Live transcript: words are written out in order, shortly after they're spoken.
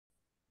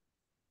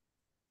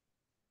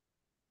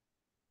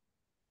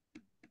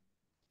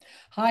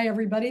Hi,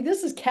 everybody.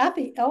 This is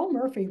Kathy L.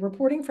 Murphy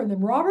reporting from the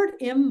Robert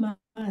M.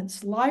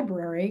 Muntz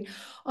Library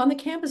on the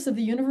campus of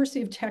the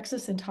University of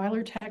Texas in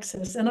Tyler,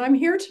 Texas. And I'm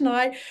here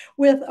tonight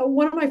with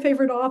one of my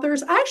favorite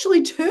authors,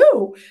 actually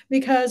two,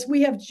 because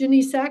we have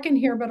Jenny Sacken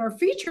here, but our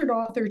featured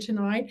author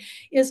tonight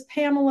is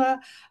Pamela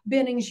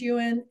Binnings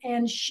Ewen,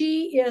 and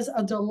she is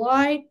a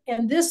delight.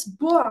 And this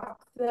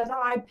book that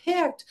I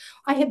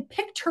had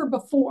picked her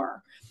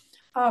before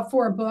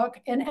for a book.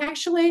 And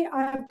actually,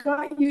 I've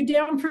got you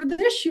down for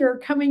this year,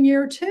 coming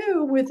year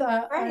too, with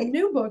a Right.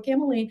 new book,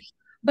 Emily.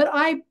 But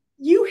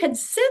you had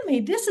sent me,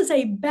 this is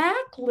a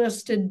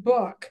backlisted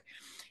book.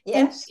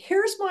 And Yes.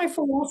 here's my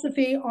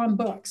philosophy on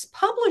books.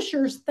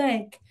 Publishers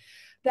think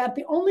that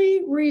the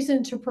only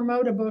reason to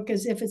promote a book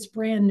is if it's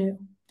brand new.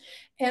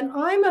 And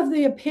I'm of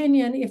the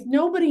opinion if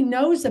nobody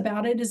knows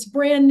about it, it's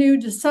brand new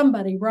to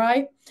somebody,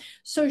 right?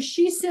 So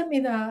she sent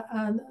me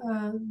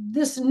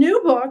this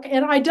new book,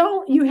 and I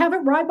don't. You have it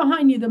right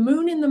behind you, "The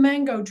Moon in the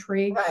Mango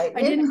Tree." Right.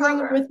 I New didn't bring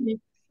it cover. with me.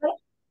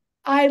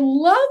 I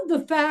love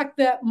the fact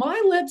that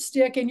my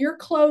lipstick and your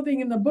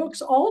clothing and the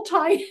books all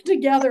tie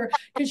together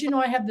because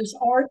I have this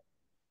art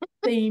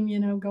theme,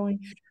 going.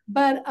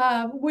 But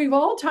we've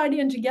all tied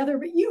in together.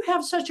 But you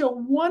have such a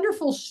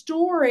wonderful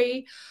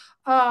story.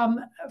 Um,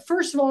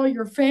 First of all,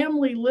 your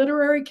family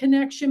literary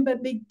connection, but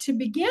to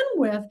begin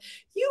with,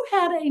 you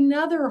had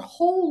another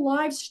whole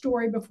life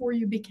story before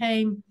you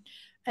became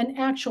an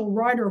actual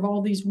writer of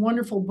all these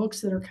wonderful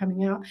books that are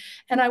coming out.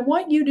 And I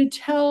want you to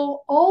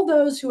tell all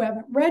those who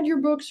haven't read your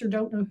books or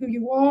don't know who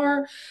you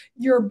are,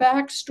 your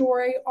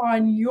backstory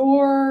on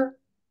your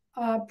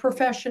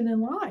profession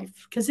in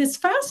life, because it's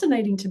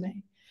fascinating to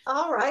me.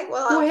 All right.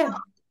 Well, Go I'll ahead.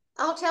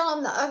 I'll tell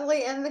them the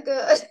ugly and the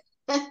good.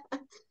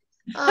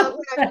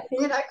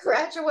 When I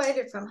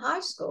graduated from high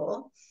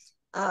school,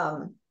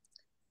 um,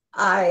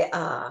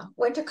 I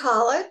went to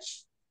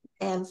college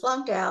and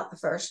flunked out the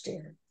first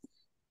year.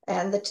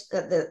 And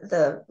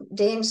the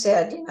dean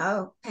said,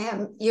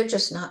 Pam, you're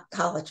just not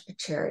college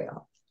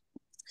material.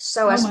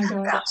 So I Oh spent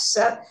my about gosh.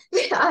 seven.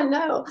 Yeah, I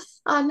know.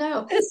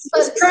 It But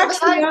just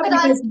cracks me up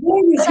because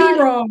boy, was but he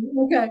I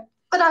wrong. Okay.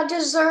 but I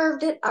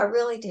deserved it. I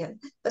really did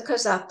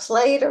because I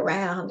played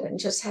around and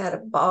just had a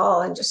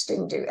ball and just I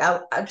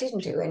didn't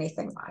do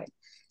anything right.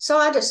 So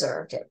I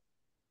deserved it.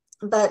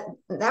 But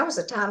that was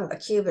the time of the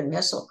Cuban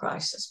Missile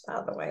Crisis,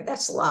 by the way.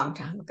 That's a long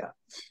time ago.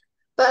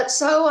 But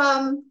so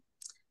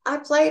I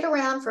played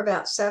around for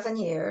about 7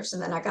 years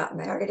and then I got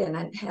married and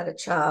I had a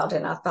child.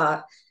 And I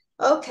thought,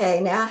 okay,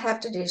 now I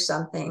have to do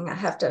something.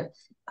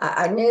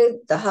 I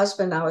knew the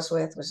husband I was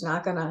with was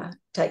not going to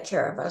take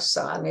care of us.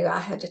 So I knew I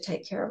had to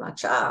take care of my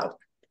child.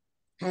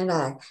 And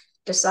I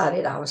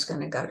decided I was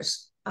going to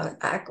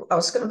I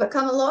was going to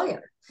become a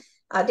lawyer.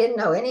 I didn't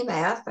know any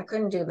math. I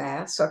couldn't do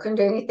math, so I couldn't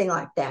do anything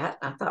like that.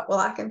 I thought, well,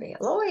 I can be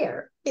a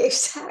lawyer.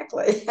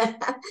 Exactly.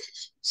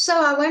 So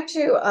I went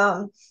through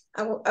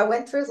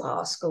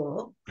law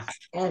school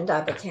and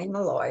I became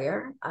a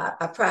lawyer.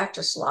 I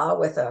practiced law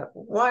with a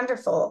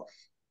wonderful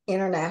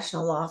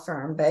international law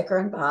firm, Baker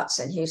and Botts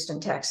in Houston,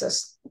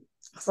 Texas.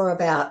 For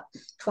about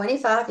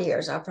 25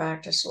 years, I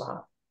practiced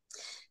law.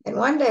 And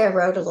one day I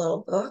wrote a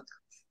little book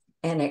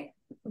and it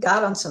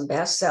got on some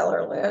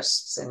bestseller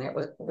lists and it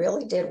was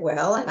really did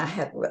well and I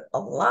had a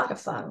lot of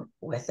fun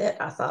with it.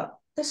 I thought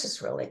this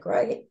is really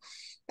great.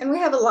 And we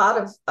have a lot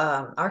of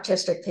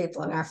artistic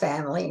people in our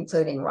family,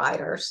 including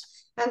writers.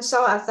 And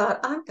so I thought,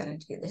 I'm going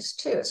to do this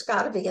too. It's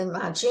got to be in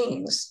my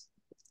genes.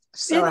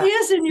 So It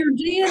is in your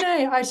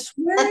DNA. I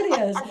swear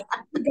it is.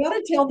 You got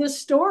to tell this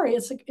story.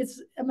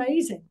 It's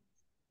amazing.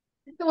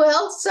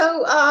 well,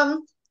 so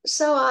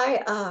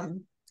I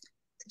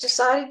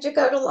decided to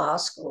go to law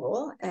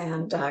school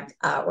and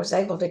I was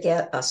able to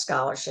get a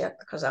scholarship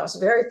because I was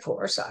very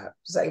poor. So I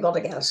was able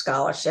to get a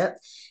scholarship.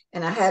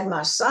 And I had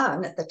my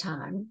son at the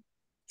time,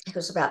 he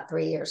was about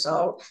 3 years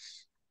old.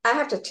 I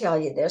have to tell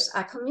you this.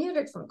 I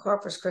commuted from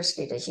Corpus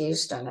Christi to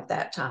Houston at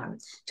that time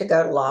to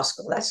go to law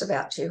school. That's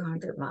about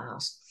 200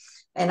 miles.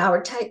 And I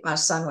would take my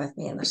son with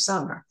me in the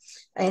summer.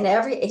 And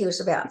he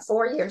was about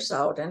 4 years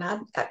old. And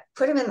I'd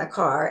put him in the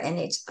car and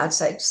I'd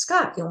say,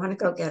 Scott, you want to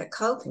go get a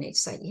Coke? And he'd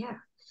say, yeah.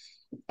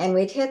 And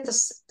we'd hit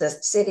the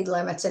city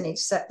limits and he'd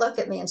look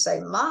at me and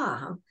say,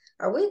 Mom,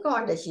 are we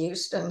going to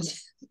Houston?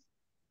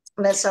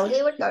 But so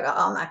he would go to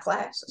all my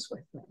classes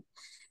with me.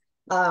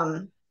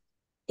 Um,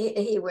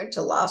 he went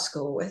to law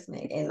school with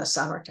me in the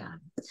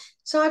summertime.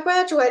 So I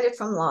graduated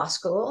from law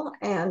school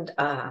and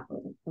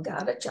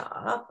got a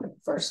job,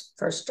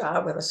 first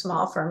job with a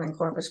small firm in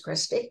Corpus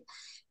Christi.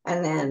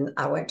 And then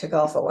I went to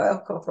Gulf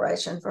Oil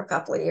Corporation for a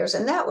couple of years,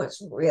 and that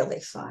was really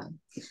fun.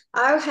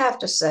 I have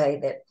to say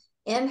that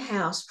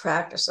in-house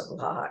practice of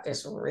law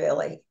is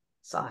really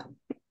fun.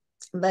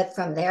 But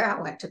from there,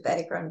 I went to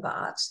Baker and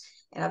Botts,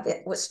 and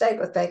stayed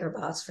with Baker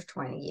Botts for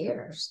 20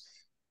 years,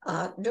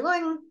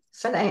 doing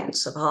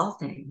finance of all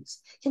things.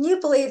 Can you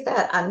believe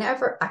that?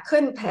 I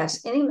couldn't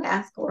pass any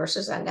math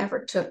courses. I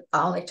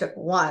only took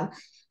one.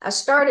 I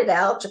started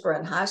algebra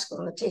in high school,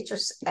 and the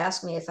teachers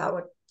asked me if I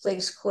would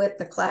please quit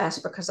the class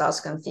because I was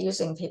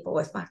confusing people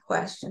with my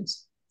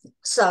questions.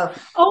 So,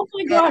 Oh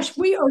my and, gosh,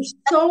 we are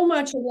so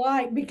much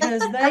alike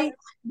because they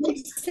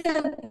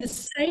said the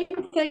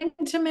same thing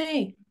to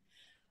me.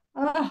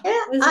 Oh, yeah,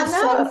 this I is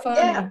so know.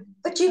 Yeah. funny.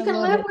 But you I can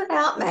love live it.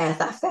 without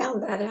math. I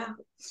found that out.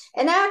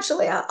 And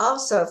actually, I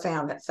also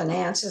found that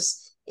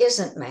finances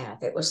isn't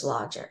math, it was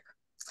logic.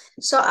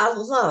 So I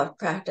love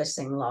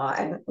practicing law.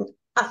 And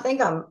I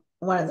think I'm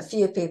one of the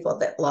few people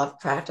that love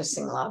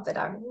practicing law, but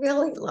I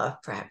really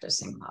love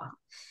practicing law.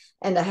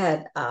 And I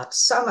had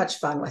so much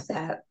fun with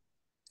that.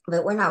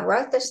 But when I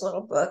wrote this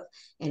little book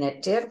and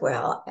it did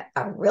well,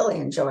 I really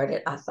enjoyed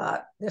it. I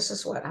thought, this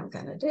is what I'm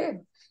going to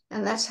do.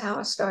 And that's how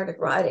I started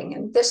writing.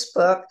 And this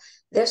book,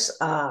 this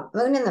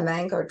Moon in the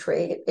Mango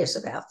Tree, is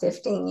about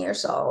 15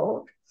 years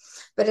old,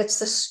 but it's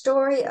the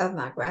story of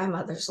my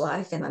grandmother's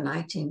life in the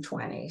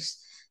 1920s.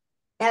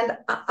 And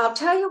I'll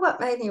tell you what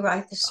made me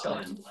write this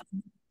story.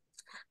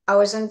 I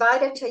was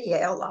invited to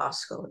Yale Law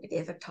School to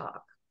give a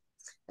talk.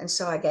 And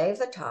so I gave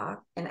the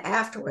talk, and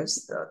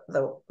afterwards,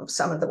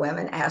 some of the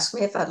women asked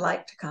me if I'd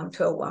like to come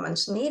to a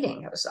women's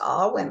meeting. It was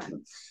all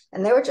women,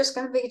 and they were just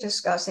going to be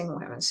discussing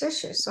women's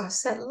issues. So I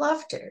said,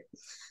 love to.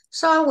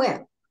 So I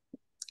went.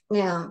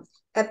 Now,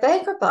 at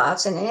Baker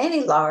Botts and in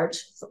any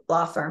large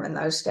law firm in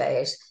those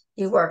days,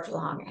 you worked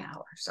long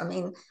hours. I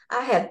mean, I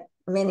had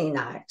many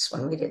nights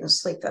when we didn't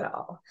sleep at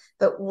all,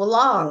 but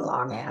long,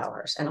 long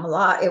hours, and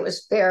it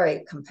was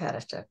very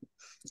competitive.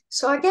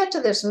 So I get to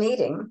this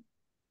meeting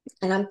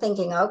and I'm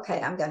thinking,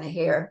 okay, I'm going to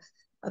hear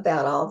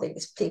about all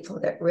these people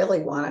that really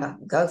want to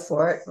go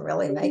for it and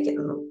really make it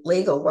in the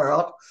legal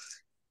world.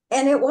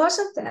 And it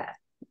wasn't that.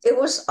 It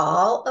was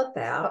all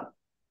about,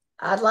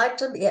 I'd like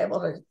to be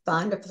able to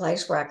find a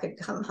place where I could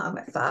come home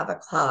at 5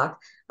 o'clock.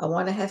 I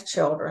want to have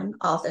children,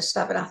 all this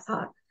stuff. And I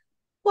thought,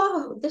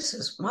 whoa, this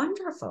is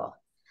wonderful.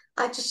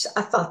 I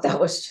thought that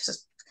was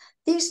just,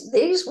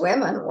 these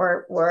women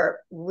were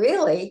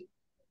really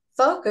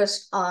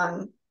focused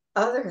on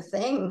other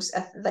things.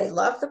 They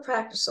loved the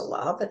practice of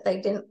law, but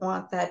they didn't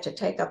want that to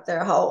take up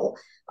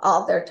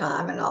all their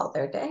time and all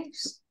their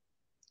days.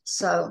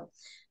 So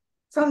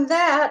from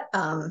that,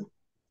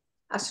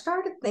 I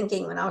started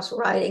thinking when I was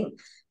writing,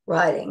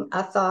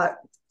 I thought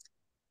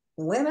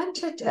women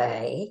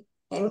today,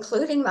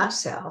 including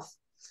myself,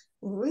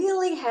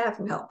 really have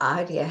no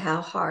idea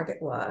how hard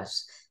it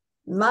was.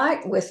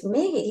 With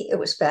me, it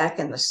was back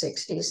in the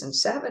 60s and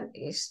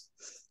 70s.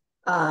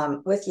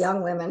 With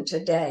young women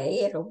today,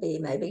 it'll be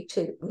maybe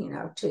two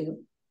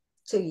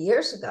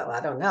years ago.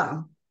 I don't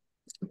know.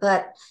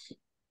 But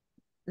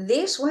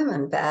these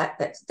women back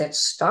that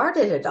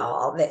started it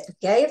all, that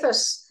gave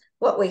us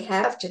what we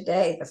have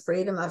today, the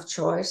freedom of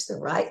choice, the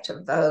right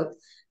to vote.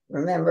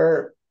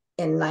 Remember,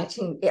 up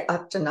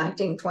to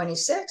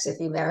 1926, if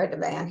you married a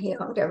man, he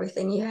owned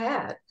everything you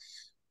had.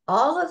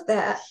 All of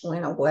that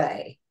went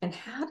away. And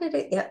how did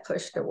it get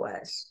pushed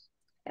away?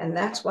 And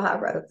that's why I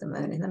wrote The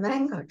Moon in the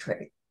Mango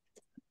Tree.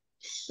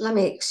 Let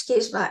me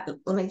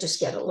just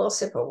get a little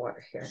sip of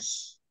water here.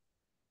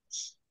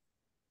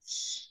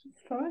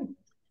 Fine.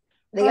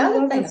 The I other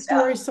love thing that about,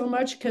 story so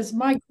much because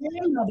my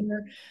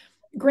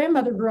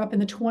grandmother grew up in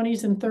the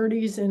 20s and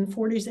 30s and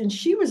 40s, and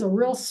she was a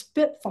real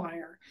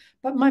spitfire.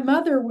 But my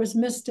mother was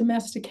Miss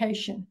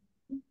Domestication,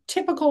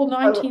 typical oh,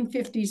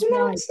 1950s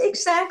wife. it's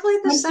exactly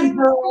the Country same,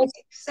 girls.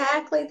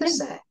 exactly the Yeah,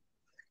 same.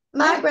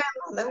 My yeah.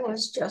 grandmother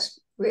was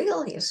just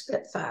really a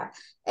spitfire.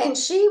 And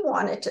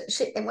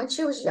and when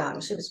she was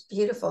young, she was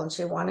beautiful and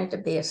she wanted to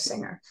be a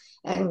singer.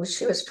 And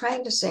she was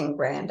trained to sing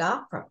grand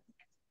opera.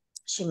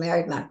 She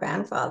married my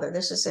grandfather.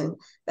 This is in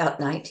about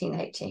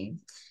 1918.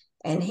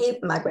 And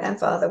my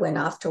grandfather went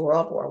off to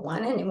World War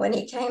One. And when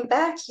he came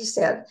back, he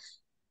said,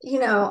 you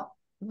know,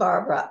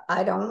 Barbara,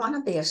 I don't want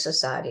to be a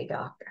society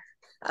doctor.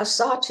 I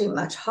saw too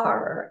much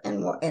horror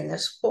in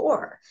this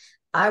war.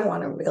 I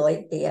want to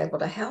really be able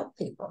to help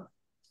people.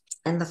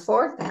 And the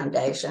Ford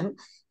Foundation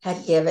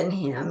had given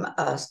him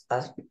a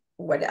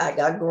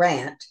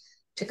grant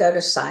to go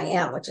to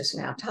Siam, which is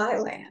now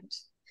Thailand.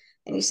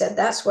 And he said,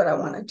 that's what I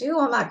want to do.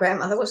 And my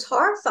grandmother was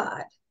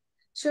horrified.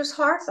 She was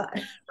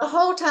horrified. The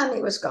whole time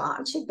he was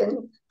gone, she'd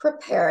been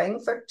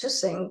preparing to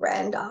sing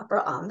grand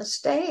opera on the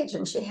stage,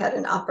 and she had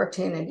an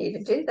opportunity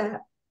to do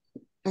that.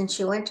 And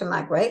she went to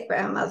my great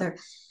grandmother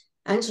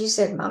and she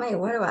said, Mommy,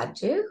 what do I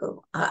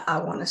do? I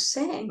want to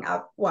sing.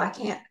 Why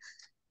can't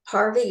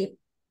Harvey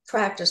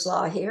practice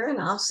law here and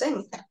I'll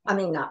sing? I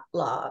mean, not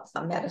law,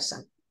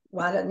 medicine.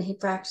 Why doesn't he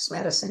practice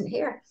medicine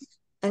here?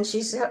 And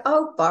she said,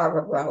 oh,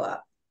 Barbara, grow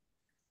up.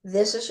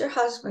 This is your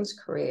husband's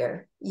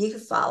career. You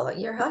follow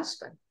your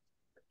husband.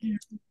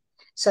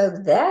 So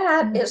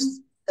that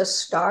is the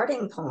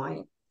starting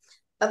point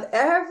of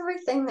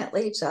everything that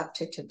leads up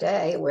to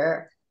today,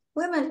 where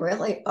women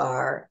really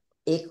are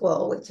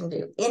equal. We can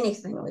do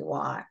anything we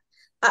want.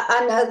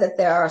 I know that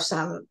there are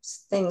some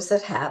things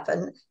that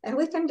happen and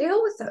we can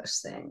deal with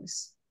those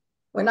things.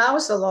 When I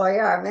was a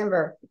lawyer, I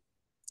remember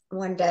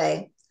one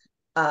day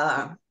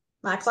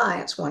my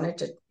clients wanted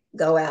to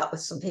go out with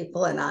some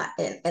people and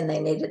they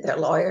needed their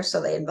lawyer, so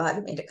they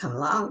invited me to come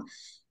along,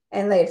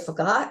 and they had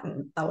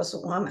forgotten I was a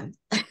woman.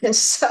 And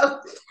so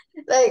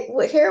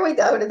here we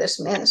go to this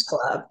men's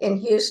club in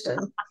Houston,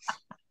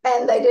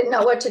 and they didn't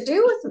know what to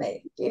do with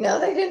me. They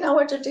didn't know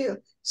what to do.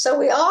 So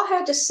we all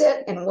had to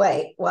sit and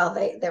wait while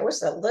there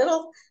was a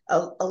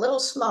little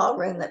small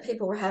room that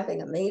people were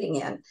having a meeting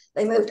in.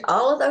 They moved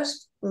all of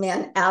those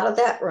men out of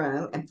that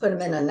room and put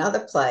them in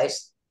another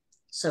place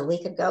so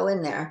we could go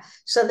in there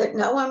so that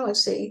no one would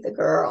see the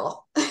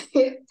girl.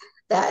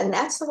 And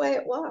that's the way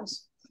it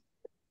was.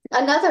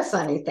 Another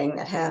funny thing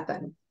that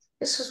happened,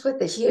 this was with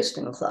the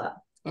Houston Club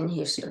in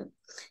Houston,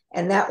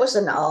 and that was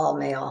an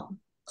all-male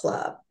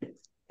club.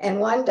 And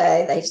one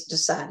day they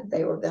decided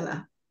they were going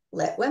to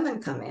let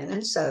women come in,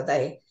 and so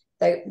they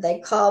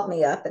called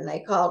me up, and they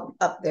called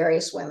up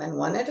various women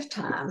one at a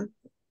time,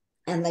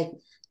 and they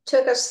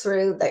took us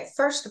through. They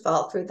first of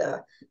all through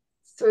the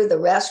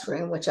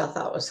restroom, which I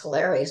thought was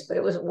hilarious, but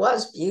it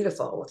was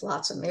beautiful with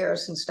lots of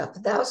mirrors and stuff.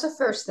 But that was the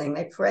first thing.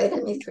 They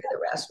paraded me through the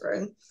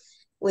restroom.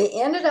 We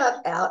ended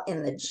up out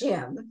in the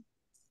gym.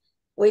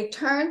 We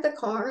turned the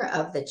corner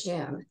of the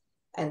gym,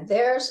 and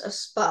there's a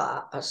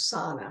spa, a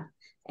sauna,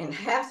 and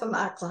half of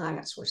my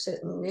clients were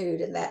sitting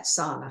nude in that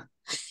sauna.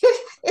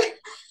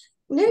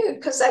 Nude,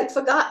 because they'd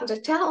forgotten to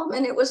tell them,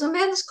 and it was a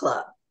men's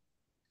club.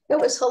 It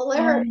was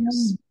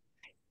hilarious.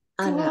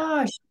 I know.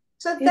 Gosh,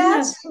 So isn't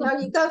that's,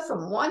 that you go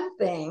from one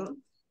thing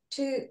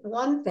to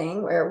one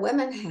thing where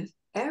women have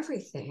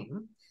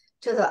everything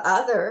to the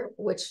other,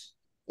 which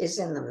is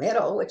in the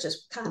middle, which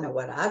is kind of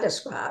what I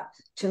described,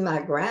 to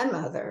my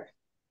grandmother,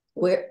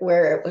 where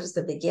it was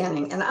the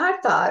beginning. And I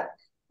thought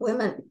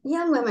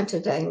young women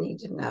today need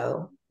to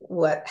know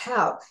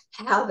how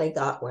they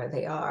got where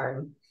they are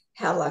and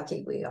how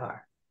lucky we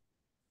are.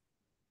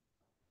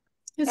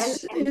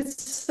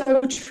 It's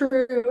so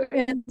true.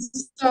 And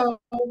so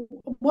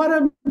what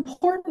an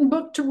important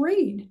book to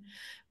read,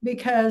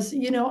 because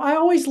I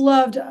always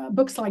loved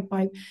books like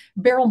by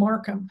Beryl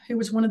Markham, who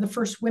was one of the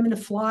first women to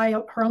fly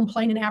her own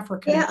plane in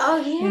Africa. Yeah. Oh,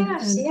 and,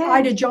 yes, and yes.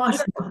 Ida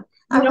Johnson.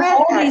 I read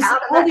all that these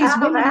out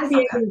of women Africa.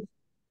 aviators.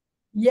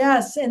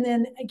 Yes, and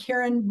then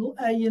Karen,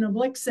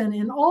 Blixen,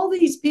 and all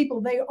these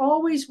people, they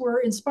always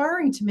were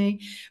inspiring to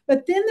me.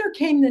 But then there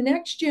came the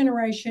next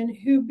generation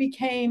who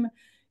became,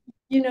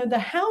 the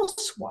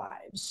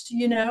housewives,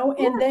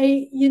 and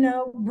they,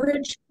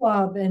 Bridge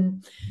Club,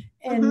 and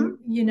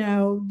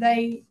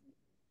they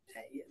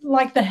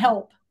like The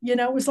Help,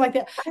 it was like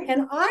that.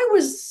 And I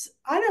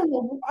don't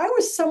know, I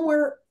was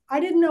somewhere. I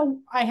didn't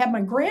know. I had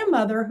my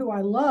grandmother who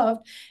I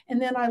loved,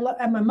 and then I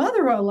had my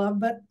mother who I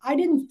loved, but I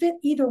didn't fit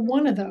either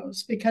one of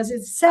those because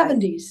it's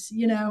 70s,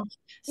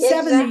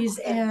 Exactly.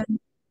 70s.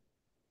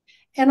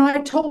 And I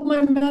told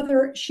my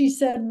mother, she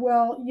said,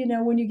 well,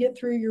 when you get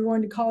through, you're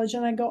going to college.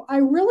 And I go, I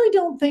really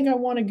don't think I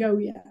want to go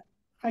yet.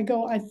 I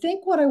go, I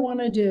think what I want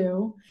to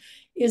do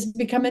is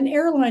become an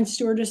airline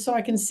stewardess so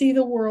I can see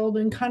the world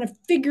and kind of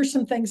figure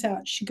some things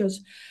out. She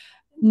goes,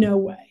 no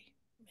way.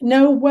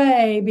 No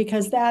way,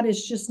 because that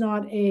is just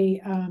not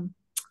a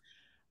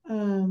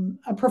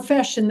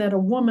profession that a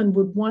woman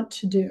would want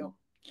to do.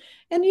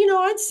 And,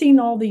 I'd seen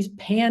all these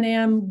Pan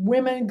Am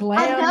women, I know,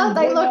 glam,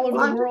 they going look all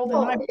over the world.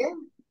 And wonderful. Yeah. they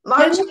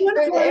Marching look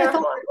through wonderful. the And I thought,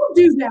 airport. I'll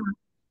do that.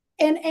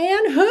 And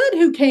Ann Hood,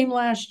 who came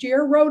last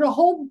year, wrote a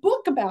whole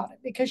book about it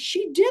because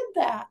she did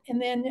that.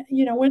 And then,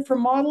 went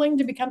from modeling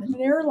to becoming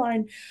an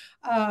airline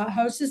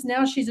hostess.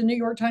 Now she's a New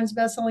York Times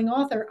bestselling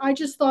author. I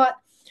just thought,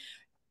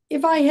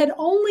 if I had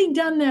only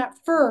done that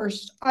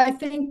first, I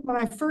think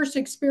my first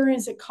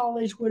experience at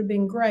college would have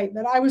been great.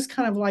 But I was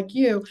kind of like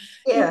you.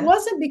 It Yeah.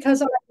 wasn't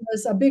because I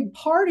was a big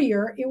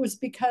partier. It was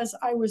because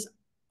I was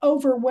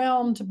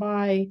overwhelmed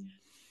by,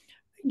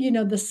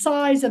 the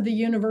size of the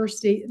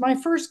university. My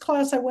first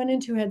class I went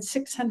into had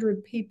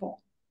 600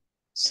 people.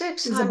 It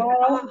was 600.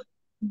 a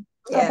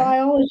Yeah.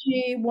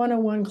 biology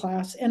 101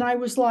 class. And I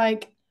was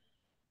like,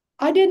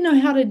 I didn't know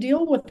how to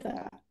deal with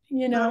that,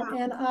 and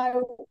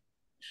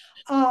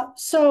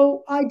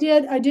so I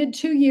did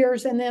 2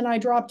 years, and then I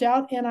dropped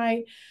out, and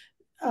I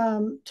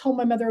told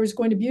my mother I was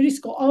going to beauty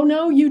school. Oh,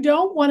 no, you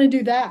don't want to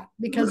do that,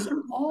 because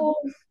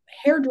all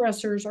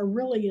hairdressers are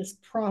really as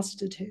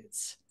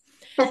prostitutes.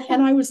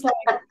 And I was like,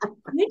 I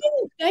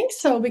didn't think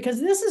so, because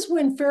this is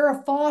when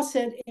Farrah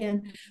Fawcett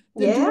and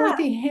the Yeah.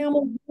 Dorothy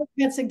Hamill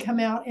books had come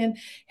out, and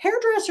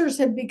hairdressers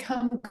had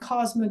become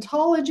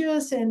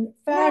cosmetologists and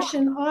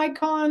fashion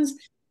icons.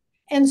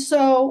 And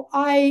so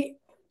I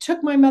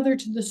took my mother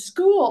to the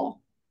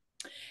school,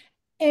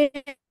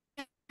 and,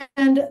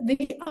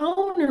 the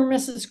owner,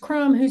 Mrs.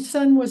 Crum, whose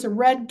son was a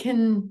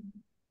Redken,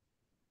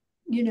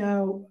 you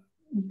know,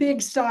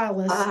 big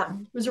stylist,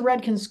 was a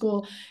Redken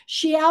school.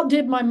 She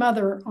outdid my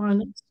mother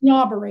on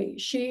snobbery.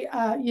 She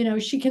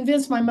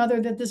convinced my mother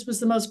that this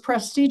was the most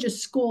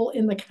prestigious school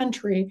in the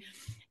country,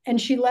 and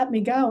she let me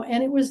go.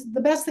 And it was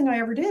the best thing I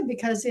ever did,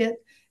 because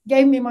it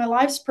gave me my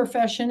life's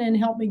profession and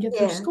helped me get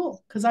through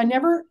school, because I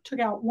never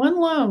took out one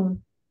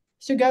loan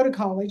to go to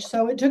college.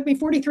 So it took me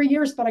 43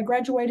 years, but I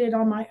graduated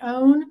on my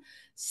own,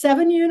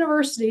 7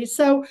 universities.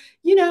 So,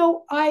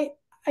 I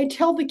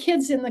tell the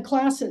kids in the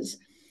classes,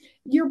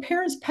 your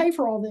parents pay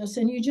for all this,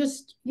 and you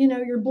just,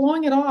 you're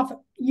blowing it off.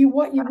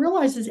 What you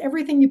realize is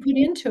everything you put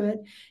into it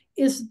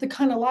is the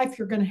kind of life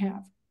you're going to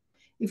have.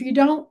 If you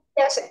don't.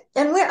 Yes.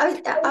 And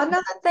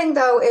another thing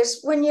though is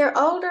when you're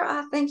older,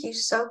 I think you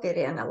soak it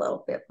in a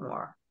little bit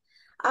more.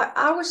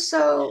 I was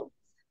so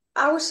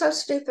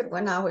stupid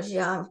when I was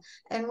young.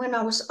 And when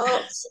I was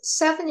old,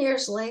 7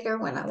 years later,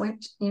 when I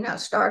went,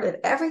 started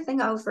everything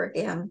over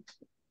again,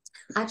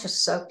 I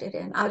just soaked it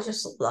in. I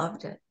just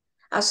loved it.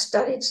 I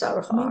studied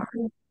so hard.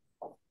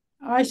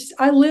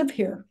 I live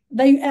here.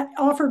 They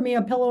offered me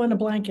a pillow and a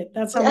blanket.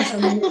 That's how much I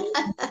love it.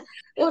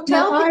 Well,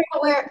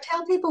 But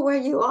tell people where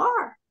you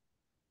are.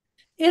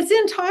 It's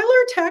in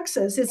Tyler,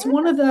 Texas. It's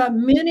one of the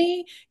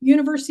many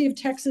University of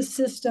Texas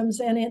systems,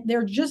 and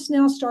they're just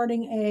now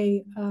starting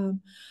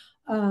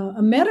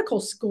a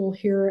medical school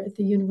here at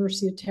the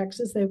University of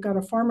Texas. They've got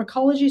a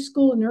pharmacology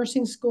school, a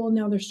nursing school.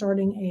 Now they're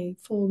starting a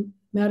full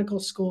medical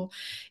school.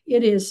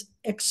 It is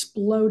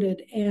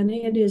exploded, and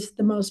it is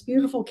the most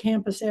beautiful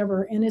campus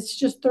ever. And it's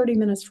just 30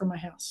 minutes from my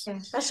house. Yeah,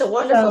 that's a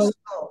wonderful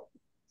school.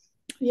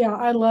 Yeah,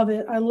 I love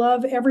it. I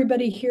love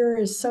everybody here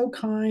is so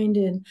kind,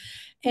 and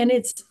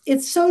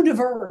it's so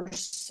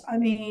diverse. I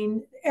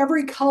mean,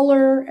 every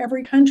color,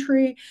 every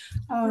country,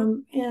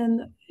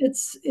 and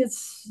it's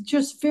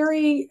just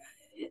very.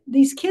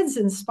 These kids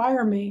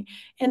inspire me,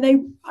 and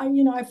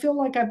I feel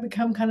like I've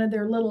become kind of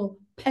their little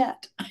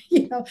pet.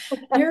 Here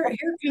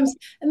comes,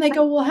 and they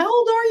go, "Well, how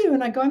old are you?"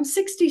 And I go, "I'm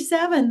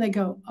 67." They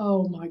go,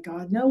 "Oh my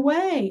God, no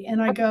way!"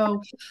 And I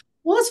go,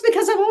 well, it's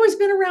because I've always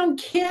been around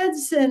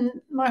kids and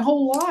my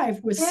whole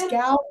life with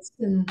scouts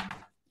and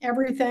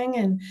everything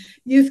and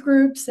youth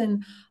groups.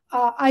 And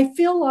I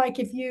feel like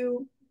if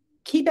you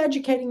keep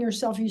educating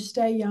yourself, you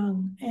stay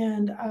young.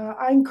 And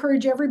I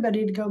encourage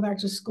everybody to go back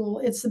to school.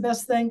 It's the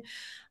best thing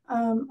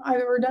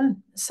I've ever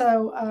done.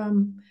 So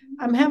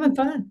I'm having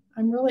fun.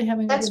 I'm really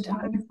having a good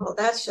time. Wonderful.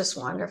 That's just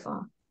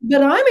wonderful.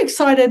 But I'm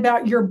excited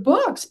about your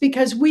books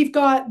because we've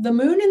got The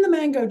Moon in the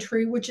Mango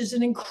Tree, which is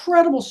an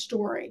incredible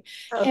story.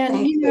 Oh,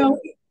 and,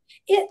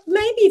 it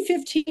may be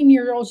 15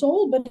 years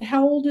old, but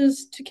how old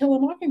is To Kill a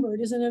Mockingbird?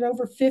 Isn't it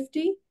over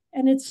 50?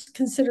 And it's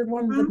considered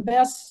one of the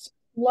best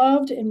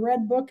loved and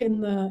read book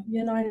in the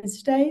United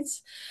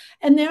States.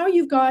 And now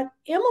you've got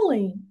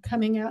Emily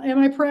coming out. Am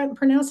I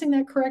pronouncing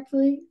that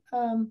correctly?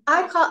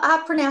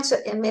 I pronounce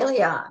it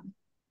Emilion.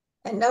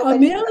 And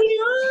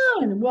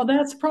Emilion. Well,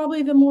 that's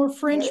probably the more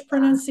French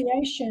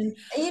pronunciation.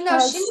 She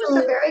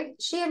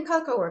and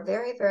Coco were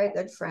very, very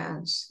good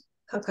friends.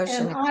 Coco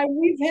Chanel.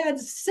 We've had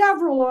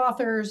several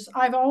authors.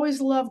 I've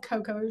always loved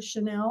Coco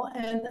Chanel,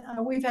 and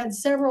we've had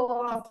several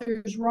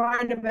authors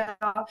write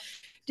about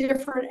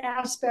different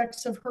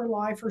aspects of her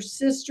life, her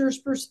sister's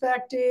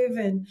perspective,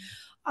 and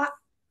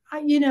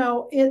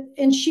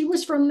and she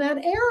was from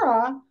that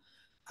era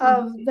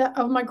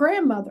of my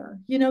grandmother.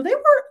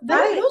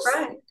 Those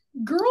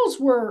girls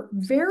were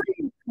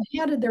very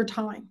ahead of their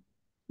time.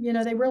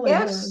 They really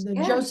were.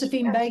 The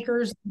Josephine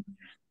Bakers.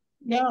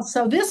 Yeah,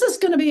 so this is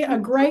going to be a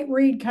great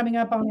read coming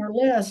up on our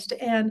list.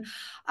 And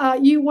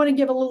you want to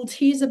give a little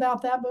tease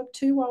about that book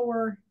too while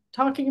we're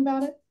talking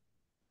about it?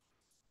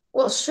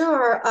 Well,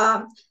 sure.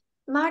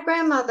 My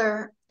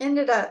grandmother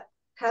ended up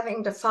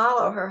having to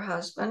follow her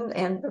husband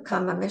and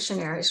become a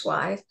missionary's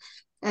wife.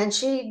 And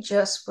she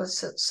just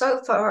was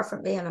so far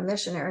from being a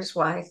missionary's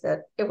wife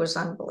that it was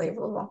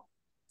unbelievable.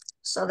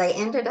 So they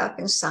ended up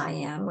in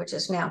Siam, which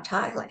is now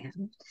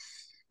Thailand.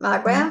 My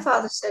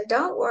grandfather said,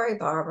 don't worry,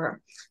 Barbara,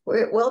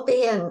 we'll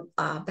be in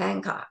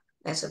Bangkok.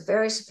 It's a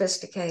very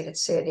sophisticated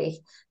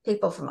city.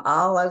 People from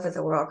all over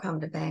the world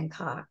come to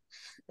Bangkok.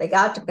 They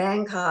got to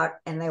Bangkok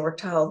and they were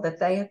told that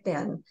they had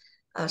been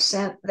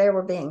they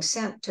were being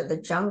sent to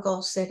the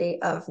jungle city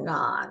of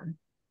Nan.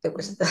 It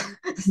was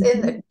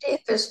in the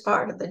deepest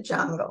part of the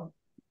jungle.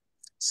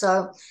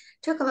 So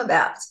it took them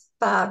about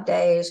 5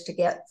 days to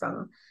get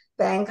from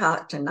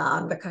Bangkok to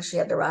Nan because she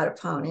had to ride a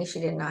pony. She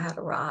didn't know how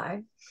to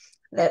ride.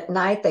 That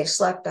night they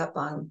slept up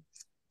on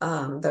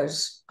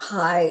those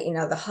high,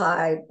 the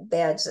high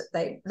beds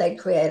that they'd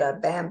create a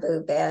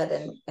bamboo bed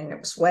and it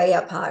was way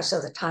up high so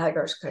the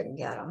tigers couldn't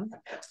get them.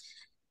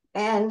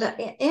 And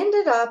it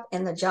ended up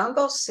in the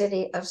jungle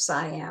city of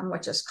Siam,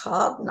 which is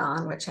called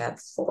Nan, which had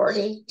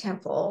 40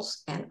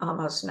 temples and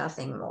almost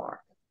nothing more.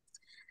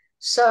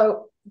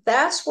 So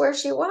that's where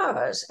she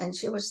was. And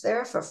she was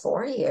there for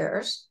 4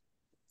 years.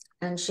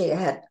 And she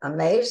had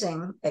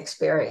amazing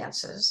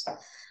experiences.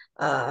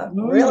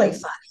 Really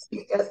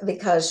funny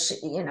because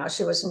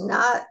she was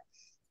not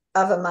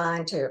of a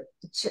mind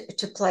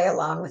to play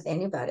along with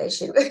anybody.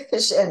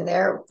 And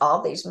there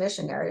all these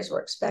missionaries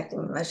were expecting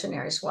a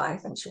missionary's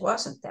wife, and she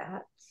wasn't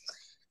that.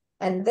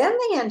 And then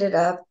they ended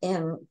up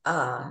in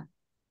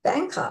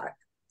Bangkok,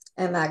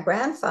 and my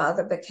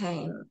grandfather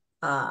became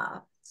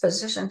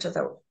physician to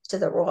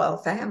the royal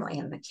family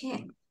and the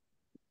king,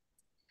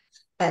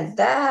 and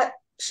that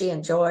she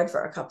enjoyed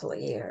for a couple of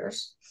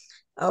years.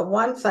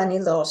 One funny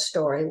little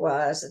story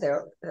was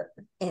there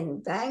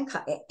in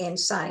Bangkok, in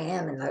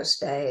Siam in those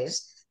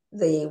days,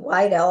 the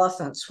white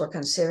elephants were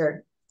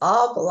considered,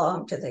 all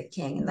belonged to the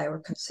king, and they were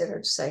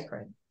considered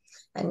sacred.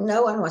 And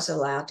no one was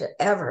allowed to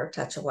ever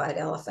touch a white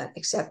elephant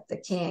except the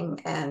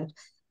king and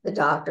the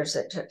doctors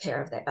that took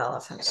care of the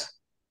elephants.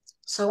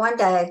 So one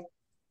day,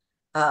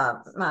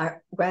 my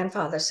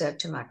grandfather said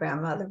to my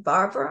grandmother,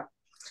 Barbara,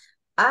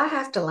 I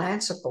have to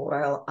lance a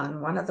boil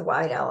on one of the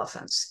white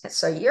elephants.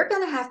 So you're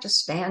going to have to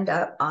stand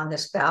up on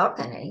this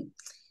balcony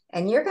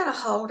and you're going to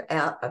hold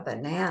out a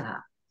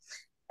banana.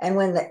 And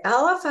when the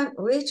elephant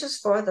reaches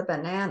for the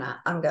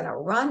banana, I'm going to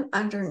run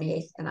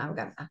underneath and I'm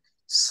going to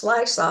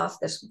slice off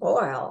this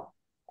boil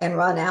and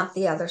run out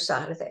the other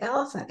side of the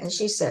elephant. And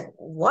she said,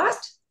 what?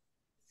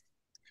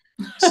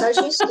 So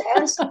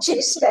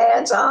she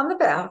stands on the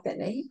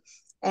balcony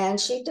and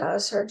she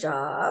does her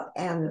job.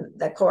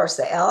 And of course,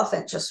 the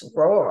elephant just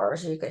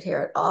roars. You could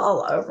hear it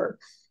all over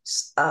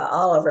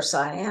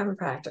Siam,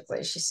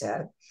 practically, she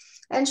said.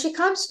 And she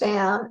comes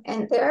down,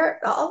 and there,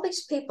 all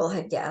these people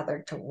had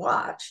gathered to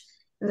watch.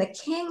 And the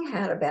king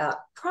had about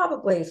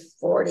probably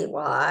 40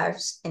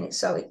 wives. And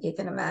so you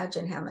can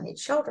imagine how many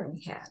children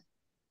he had.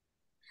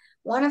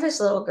 One of his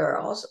little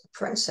girls, a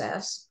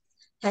princess,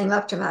 came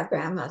up to my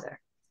grandmother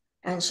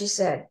and she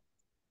said,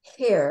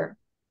 here.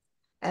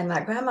 And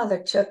my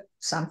grandmother took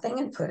something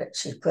and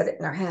she put it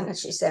in her hand and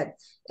she said,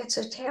 it's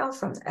a tail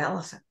from the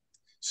elephant.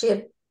 She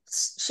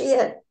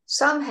had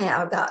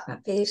somehow gotten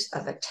a piece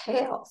of a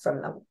tail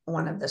from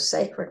one of the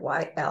sacred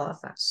white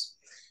elephants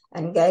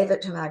and gave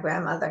it to my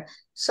grandmother.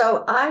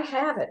 So I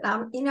have it.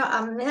 Now,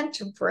 I meant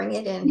to bring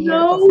it in here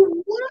No before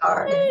we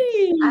started.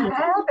 I way.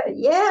 have it,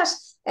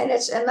 yes. And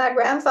my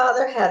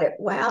grandfather had it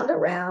wound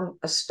around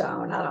a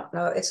stone. I don't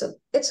know. It's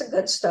a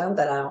good stone,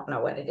 but I don't know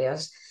what it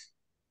is.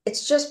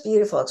 It's just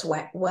beautiful. It's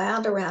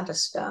wound around a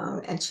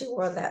stone, and she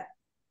wore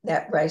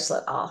that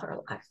bracelet all her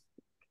life.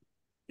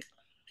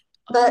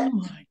 But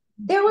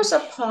there was a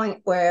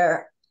point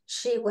where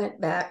she went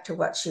back to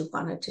what she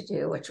wanted to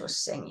do, which was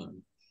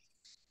singing.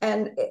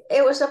 And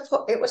it was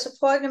a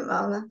poignant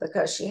moment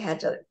because she had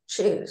to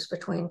choose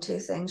between two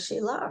things she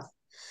loved,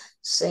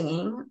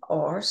 singing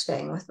or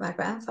staying with my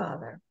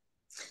grandfather.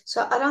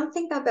 So I don't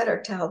think I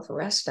better tell the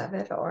rest of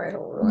it or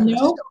it'll ruin the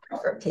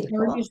story for people.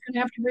 You're just going to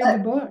have to read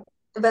the book.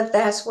 But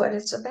that's what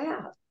it's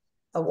about.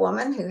 A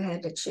woman who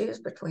had to choose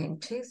between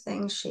two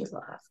things she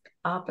loved,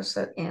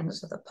 opposite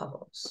ends of the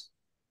poles.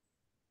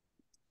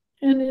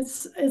 And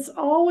it's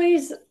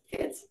always,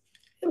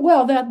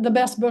 that the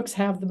best books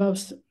have the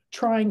most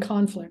trying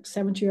conflicts.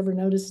 Haven't you ever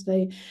noticed?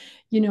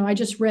 I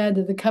just read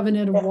The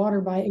Covenant of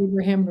Water by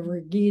Abraham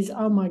Verghese.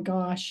 Oh my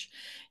gosh.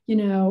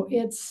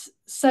 It's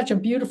such a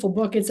beautiful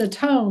book. It's a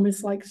tome.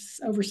 It's like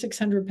over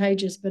 600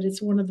 pages, but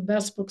it's one of the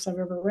best books I've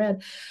ever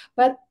read.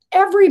 But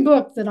every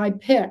book that I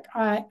pick,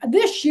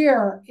 this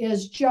year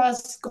is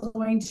just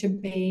going to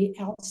be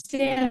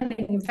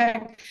outstanding. In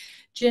fact,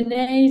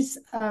 Janae's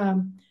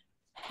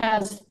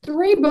has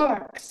 3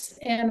 books,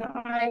 and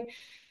I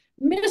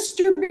missed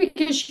her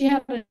because she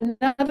had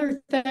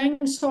another thing.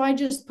 So I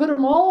just put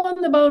them all on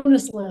the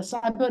bonus list.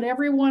 I put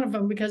every one of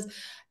them because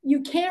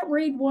you can't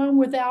read one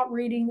without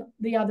reading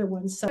the other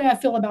ones. So I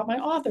feel about my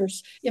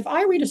authors. If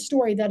I read a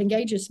story that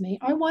engages me,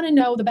 I want to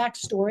know the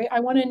backstory.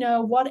 I want to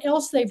know what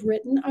else they've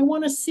written. I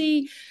want to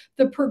see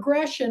the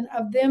progression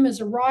of them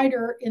as a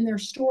writer in their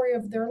story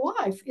of their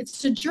life.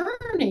 It's a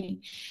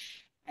journey.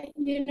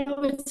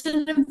 It's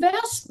an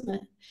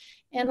investment.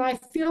 And I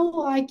feel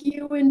like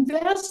you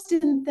invest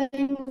in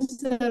things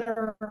that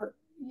are,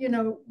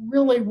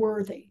 really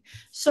worthy.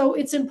 So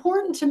it's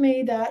important to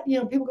me that,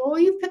 people go, oh,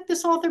 you've picked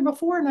this author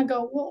before. And I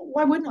go, well,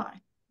 why wouldn't I?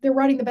 They're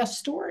writing the best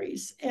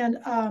stories. And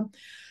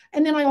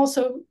then I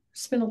also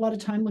spend a lot of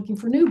time looking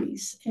for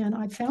newbies, and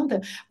I found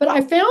them. But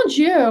I found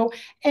you,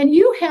 and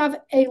you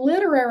have a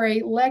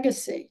literary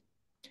legacy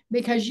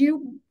because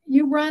you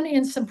run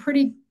in some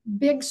pretty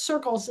big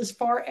circles as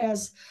far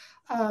as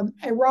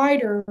a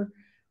writer.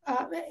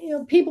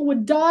 People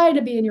would die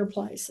to be in your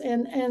place,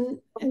 and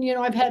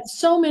I've had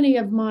so many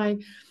of my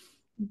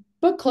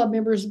book club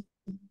members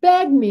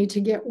beg me to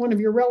get one of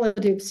your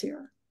relatives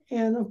here,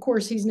 and of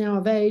course he's now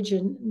of age,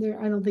 and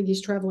I don't think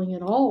he's traveling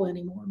at all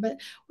anymore. But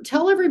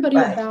tell everybody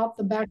about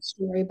the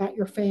backstory about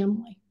your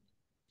family.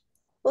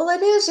 Well,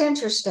 it is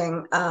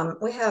interesting.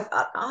 We have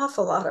an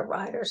awful lot of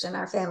writers in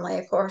our family.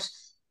 Of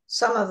course,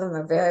 some of them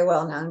are very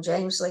well known.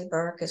 James Lee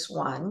Burke is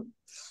one.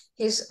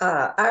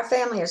 Our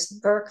family is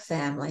the Burke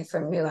family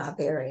from New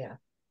Iberia.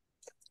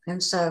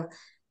 And so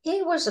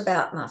he's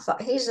about my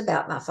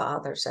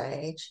father's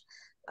age.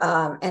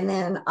 And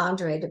then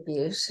Andre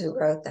Dubus, who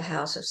wrote The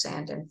House of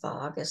Sand and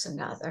Fog, is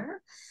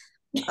another.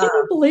 Can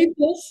you believe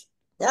this?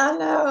 I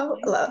know.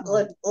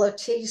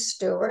 Latisse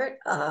Stewart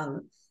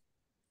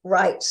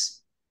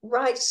writes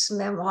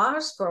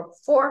memoirs for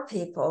 4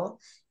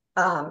 people.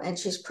 And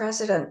she's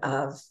president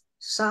of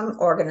some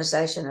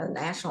organization, a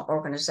national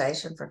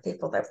organization for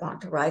people that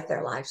want to write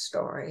their life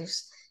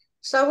stories.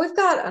 So we've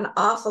got an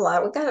awful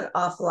lot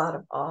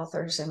of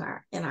authors in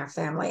our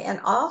family. And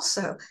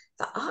also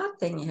the odd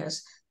thing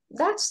is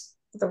that's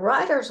the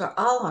writers are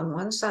all on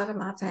one side of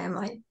my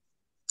family.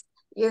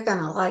 You're going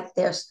to like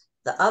this.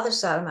 The other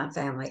side of my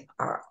family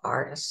are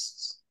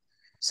artists.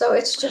 So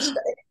it's just,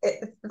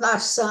 my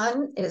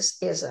son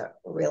is a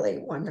really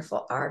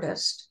wonderful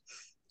artist.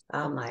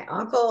 My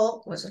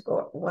uncle was a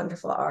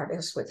wonderful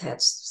artist. We've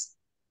had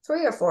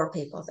 3 or 4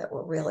 people that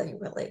were really,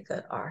 really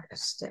good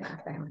artists in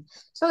our family.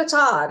 So it's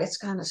odd. It's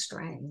kind of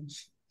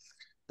strange.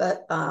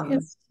 But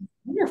it's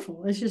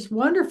wonderful. It's just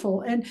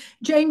wonderful. And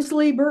James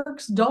Lee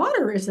Burke's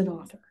daughter is an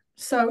author.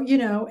 So,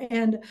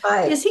 and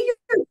right. is he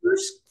your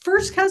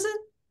first cousin?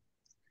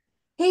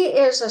 He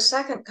is a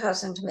second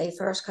cousin to me,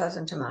 first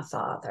cousin to my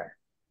father.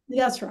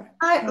 That's right.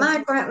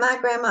 My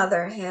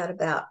grandmother had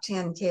about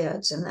 10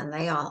 kids, and then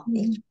they all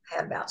each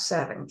had about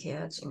 7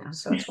 kids,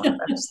 so it's one of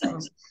those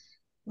things.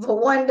 But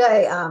one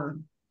day,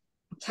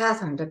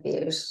 Catherine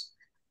DeBuse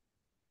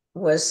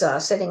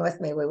was sitting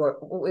with me. We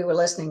were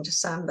listening to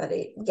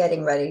somebody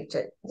getting ready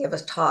to give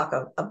us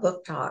a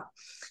book talk,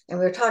 and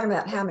we were talking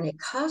about how many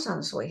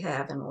cousins we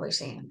have in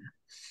Louisiana.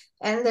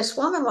 And this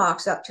woman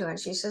walks up to her and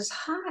she says,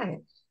 "Hi,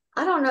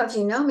 I don't know if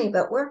you know me,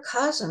 but we're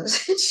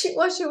cousins."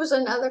 And she was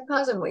another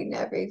cousin we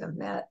never even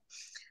met.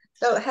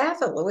 So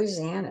half of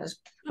Louisiana is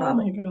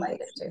probably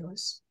related to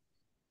us.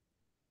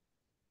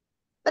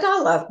 But I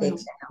love big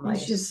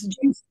families. It's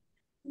just,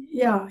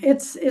 yeah,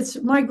 it's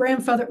my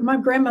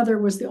grandmother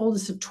was the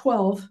oldest of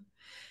 12,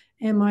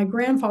 and my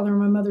grandfather on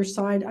my mother's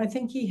side, I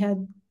think he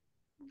had,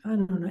 I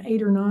don't know,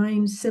 8 or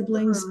 9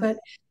 siblings, but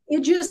it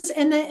just,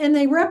 and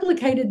they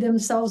replicated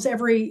themselves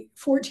every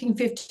 14,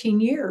 15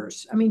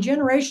 years. I mean,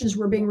 generations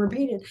were being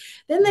repeated.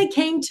 Then they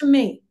came to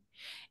me,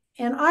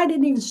 and I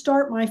didn't even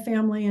start my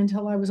family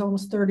until I was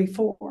almost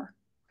 34.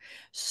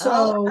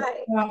 So,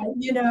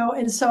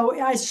 and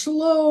so I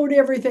slowed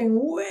everything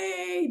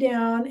way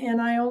down, and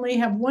I only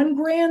have one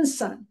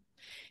grandson.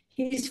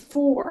 He's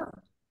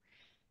 4.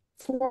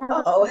 4.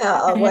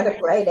 Oh, what a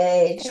great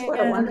age. What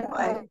a And wonderful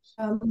age.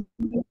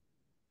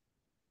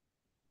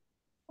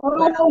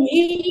 oh,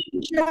 he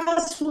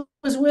just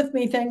was with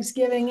me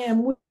Thanksgiving,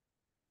 and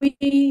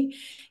he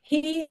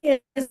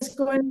is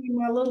going to be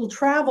my little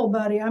travel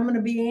buddy. I'm going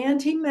to be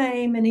Auntie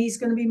Mame, and he's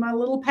going to be my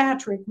little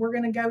Patrick. We're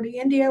going to go to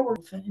India,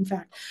 in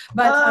fact.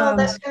 But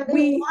that's going to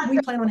be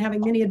we plan on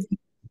having many adventures.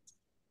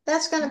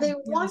 That's going to be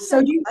wonderful.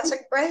 So that's a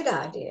great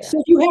idea.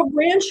 So you have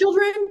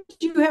grandchildren?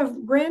 Do you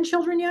have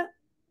grandchildren yet?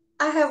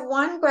 I have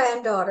one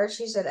granddaughter.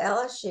 She's at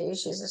LSU.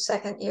 She's a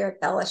second year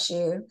at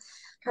LSU.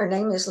 Her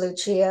name is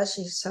Lucia.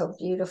 She's so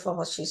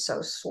beautiful. She's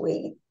so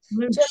sweet.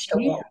 Lucia. Just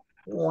a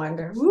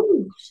wonderful.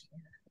 Ooh.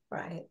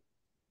 Right.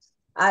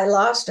 I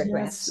lost a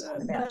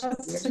grandson about 2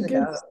 years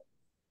ago.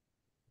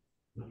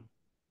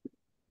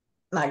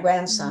 My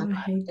grandson,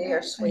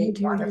 dear, sweet,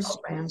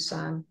 wonderful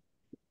grandson.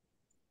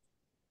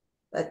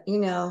 But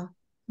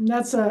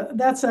that's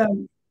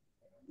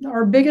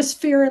our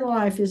biggest fear in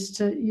life is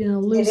to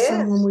lose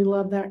someone we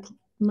love that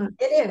much.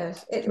 It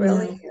is. It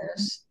really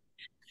is.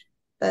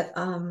 But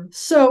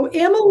so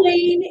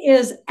Emmeline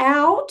is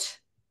out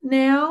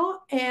now,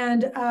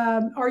 and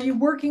are you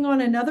working on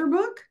another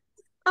book?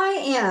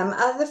 I am.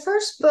 The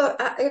first book,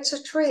 it's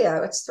a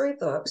trio. It's 3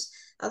 books.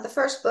 The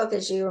first book,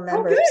 as you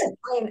remember, is The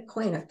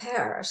Queen of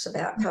Paris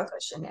about Coco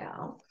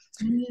Chanel,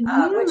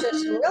 which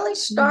is really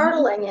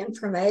startling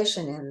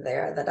information in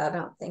there that I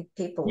don't think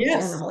people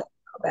generally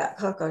know about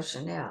Coco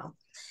Chanel.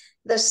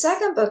 The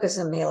second book is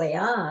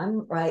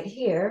Emilienne, right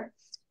here.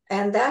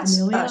 And that's,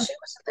 she was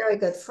a very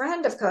good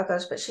friend of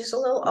Coco's, but she's a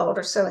little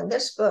older. So in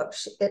this book,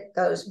 it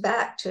goes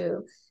back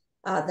to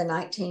about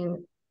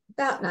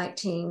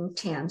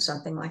 1910,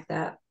 something like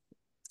that.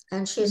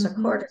 And she's a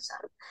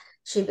courtesan.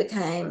 She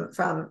became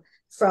from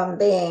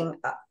being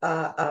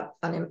an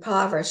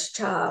impoverished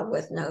child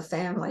with no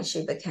family,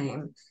 she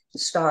became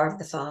star of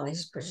the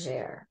Folies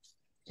Bergère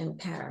in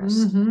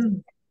Paris.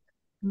 And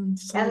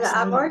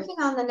I'm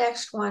working on the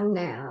next one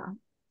now.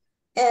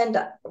 And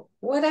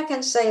what I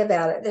can say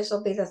about it, this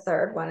will be the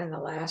 3rd one and the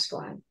last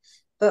one.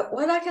 But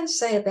what I can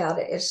say about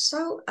it is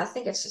I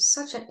think it's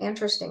such an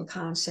interesting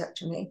concept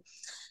to me.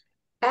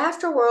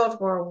 After World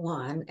War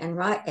I, and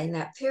right in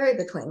that period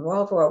between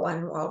World War I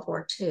and World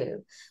War II,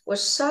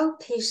 was so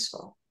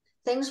peaceful.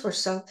 Things were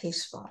so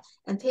peaceful.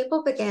 And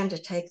people began to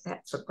take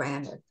that for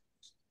granted.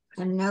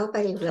 And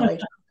nobody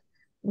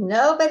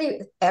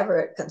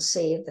ever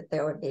conceived that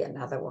there would be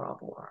another World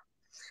War.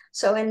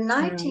 So in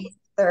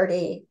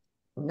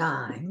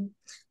 1939,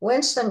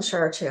 Winston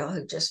Churchill,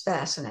 who just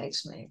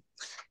fascinates me,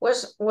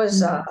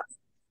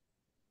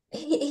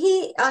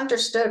 he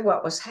understood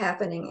what was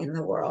happening in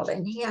the world,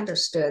 and he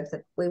understood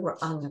that we were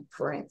on the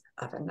brink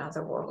of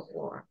another world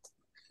war.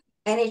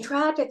 And he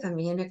tried to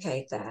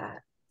communicate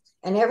that,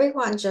 and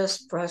everyone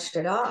just brushed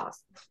it off.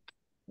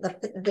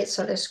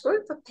 So this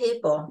group of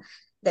people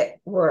that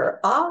were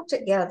all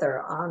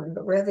together on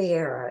the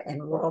Riviera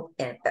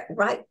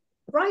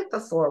right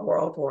before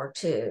World War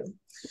II.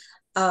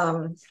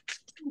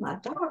 My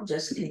dog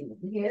just came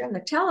in here, and the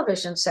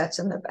television set's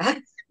in the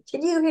back.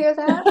 Can you hear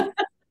that?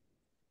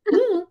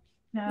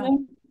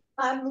 No.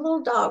 My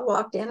little dog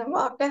walked in and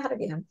walked out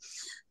again.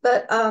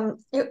 But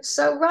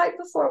so right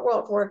before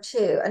World War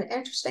II, an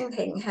interesting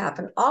thing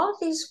happened. All of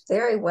these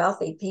very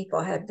wealthy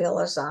people had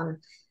villas on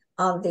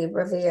the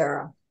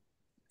Riviera,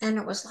 and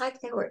it was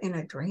like they were in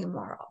a dream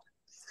world.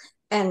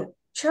 And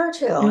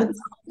Churchill and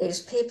It's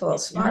these people,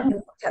 smart yeah.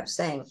 people, kept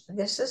saying,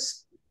 "This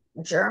is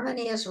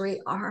Germany is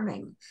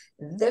rearming.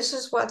 This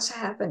is what's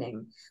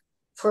happening.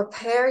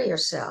 Prepare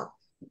yourself."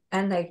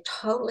 And they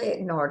totally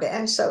ignored it.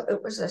 And so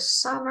it was a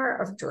summer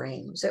of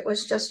dreams. It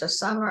was just a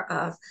summer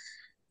of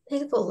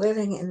people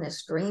living in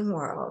this dream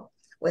world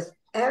with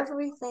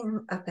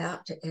everything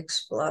about to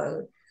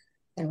explode.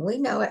 And we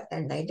know it,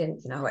 and they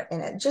didn't know it.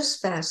 And it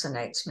just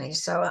fascinates me.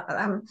 So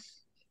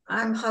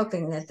I'm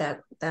hoping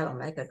that'll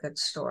make a good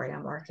story.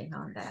 I'm working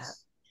on that.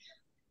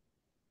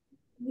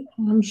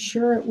 I'm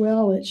sure it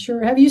will. It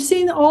sure. Have you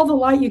seen All the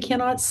Light You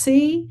Cannot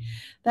See?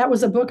 That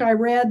was a book I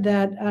read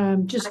that I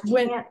just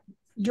went can't.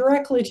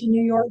 directly to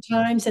New York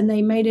Times and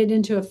they made it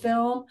into a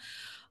film.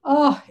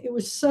 Oh, it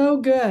was so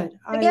good.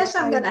 I I guess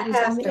I'm I going to was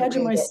on have the to edge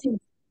of read my it. seat.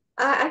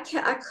 I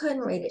can't. I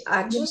couldn't read it.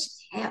 I Yeah.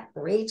 just can't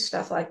read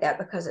stuff like that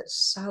because it's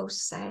so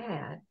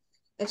sad.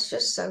 It's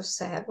just so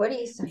sad. What do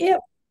you think? It,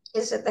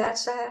 Is it that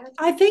sad?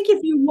 I think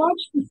if you watch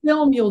the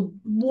film, you'll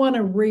want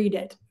to read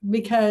it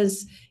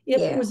because it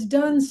Yeah. was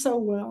done so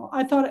well.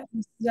 I thought it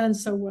was done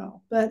so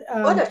well. But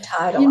What a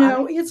title. I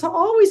mean, it's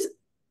always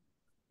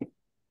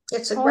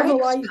it's the all the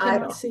greatest light you cannot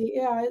title. see.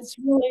 Yeah, it's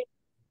really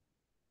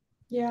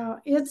yeah,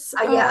 it's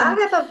Yeah, I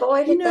have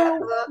avoided that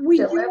book we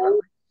deliberately.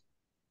 do.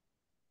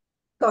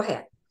 Go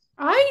ahead.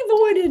 I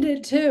avoided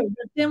it too,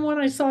 but then when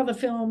I saw the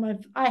film,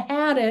 I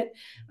had it.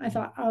 I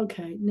thought,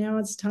 okay, now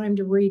it's time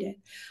to read it.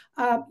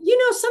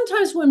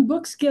 Sometimes when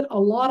books get a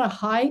lot of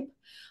hype,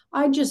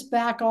 I just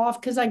back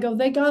off because I go,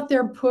 they got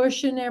their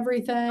push and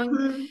everything,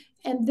 Mhm.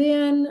 and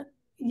then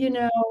you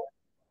know,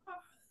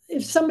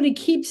 if somebody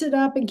keeps it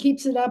up and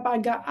keeps it up,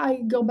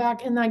 I go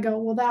back and I go,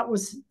 well, that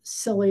was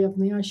silly of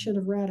me. I should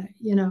have read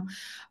it,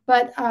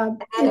 But And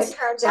it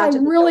turns I out to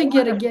be a really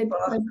get a wonderful good.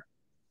 book.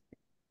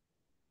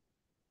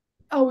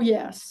 Oh,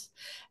 yes.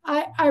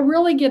 I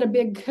really get a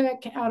big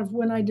kick out of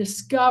when I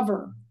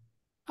discover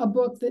a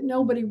book that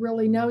nobody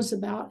really knows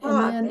about Oh, and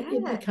I then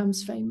it bet.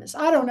 becomes famous.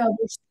 I don't know.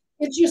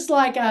 It's just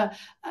like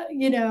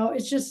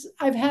it's just,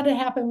 I've had it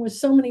happen with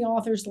so many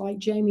authors like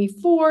Jamie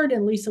Ford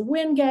and Lisa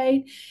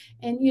Wingate.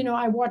 And,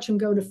 I watch them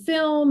go to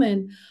film.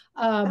 And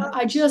Oh,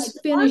 I it's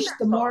just finished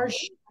wonderful.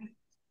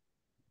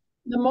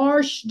 The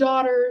Marsh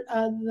daughter,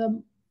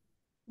 the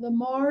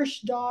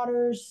Marsh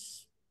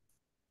daughters,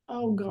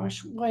 oh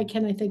gosh, why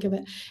can't I think of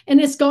it? And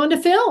it's gone to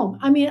film.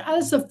 I mean,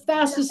 that's the Isn't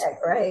fastest that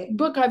great?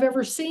 book I've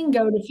ever seen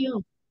go to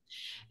film.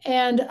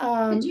 And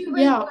Did you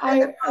read yeah,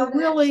 Where the I Crawdads?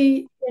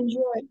 really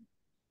enjoy it.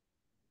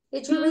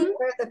 Did you read Hmm?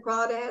 Where the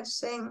Crawdads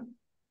Sing?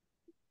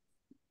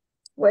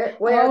 Where the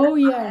Oh Crawdads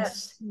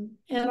yes,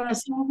 and I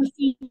saw the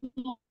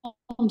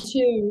film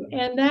too,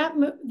 and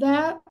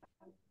that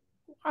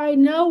I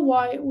know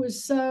why it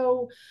was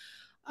so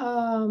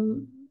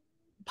um,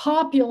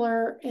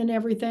 popular and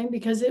everything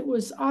because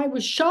I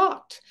was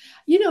shocked.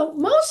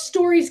 Most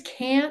stories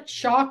can't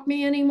shock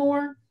me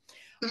anymore.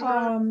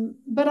 Mhm.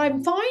 But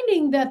I'm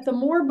finding that the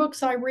more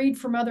books I read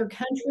from other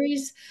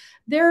countries,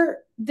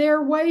 their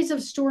ways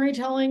of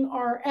storytelling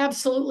are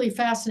absolutely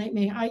fascinate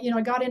me.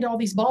 I got into all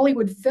these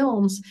Bollywood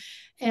films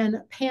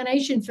and Pan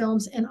Asian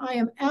films, and I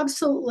am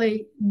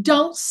absolutely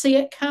don't see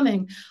it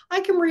coming.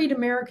 I can read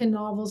American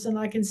novels and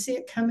I can see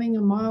it coming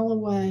a mile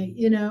away.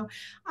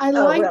 I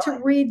Oh, like to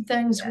really? read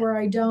things where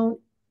I don't.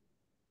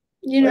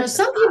 We're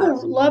Some people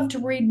surprised. love to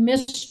read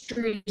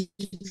mysteries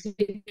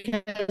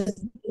because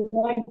they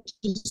like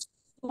to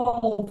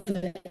solve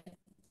it.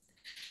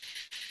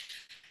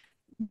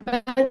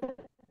 But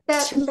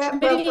That to that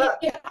broke me, up.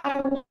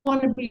 I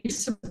want to be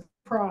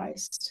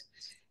surprised.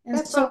 And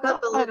That so broke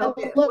up a I little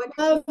bit. What did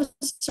you? love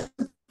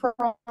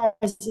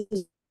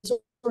surprises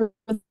where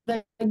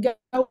they go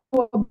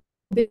a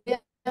bit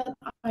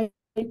I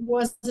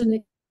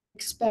wasn't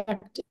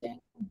expecting.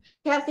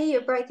 Kathy,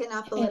 you're breaking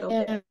up a little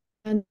bit.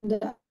 And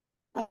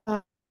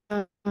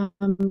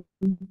um,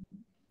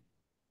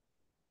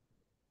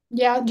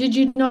 yeah, did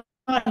you not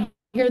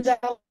hear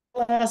that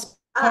last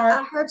I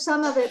part? heard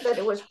some of it, but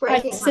it was I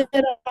breaking said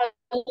up.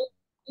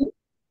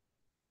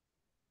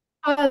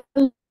 I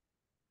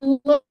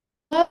love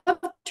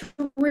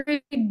to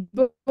read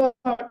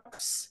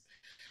books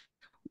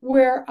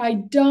where I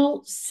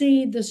don't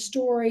see the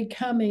story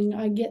coming.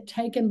 I get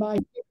taken by,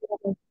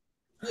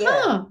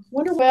 Yeah,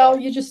 wonder, yeah. well,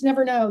 you just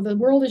never know. The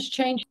world has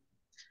changed.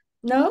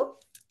 No,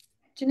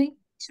 Jenny,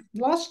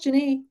 lost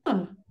Jenny.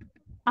 I'm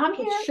It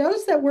here.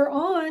 shows that we're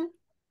on.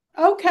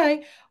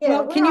 Okay. Yeah,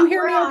 Well, can you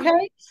hear we're me on.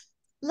 okay?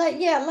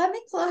 Let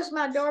me close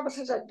my door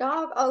because a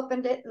dog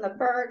opened it and the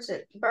birds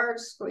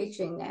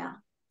screeching now.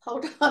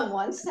 Hold on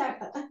one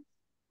second.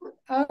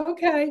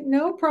 Okay,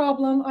 no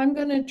problem. I'm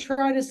going to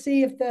try to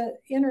see if the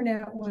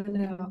internet went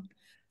out.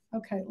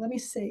 Okay, let me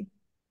see.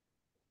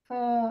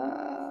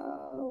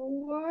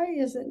 Why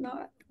is it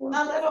not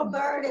My little working?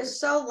 bird is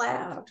so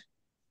loud.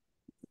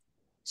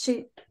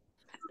 She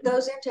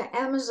goes into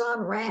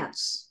Amazon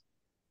rants.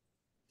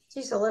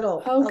 She's a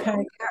little Okay.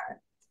 parrot.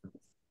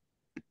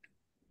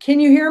 Can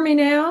you hear me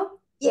now?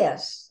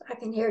 Yes, I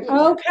can hear you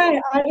now. Okay,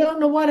 I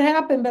don't know what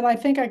happened, but I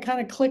think I kind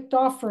of clicked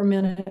off for a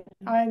minute.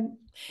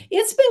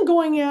 It's been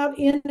going out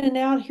in and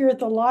out here at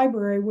the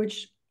library,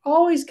 which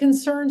always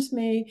concerns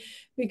me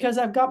because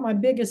I've got my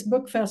biggest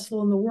book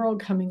festival in the world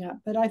coming up.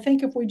 But I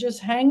think if we just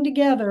hang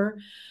together,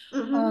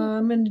 Hmm.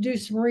 I'm going to do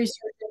some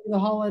research over the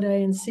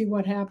holiday and see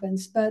what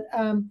happens. But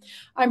I'm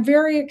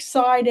very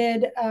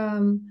excited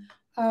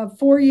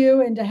for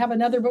you and to have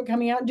another book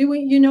coming out.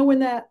 You know when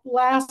that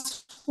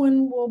last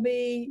one will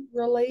be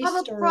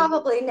released or?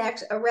 Probably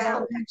next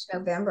around next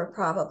November,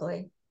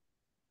 probably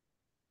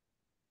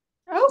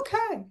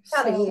Okay,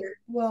 about a so year.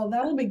 well,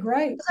 that'll be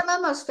great. 'Cause I'm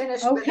almost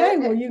finished with Okay, it.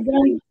 well, you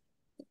guys,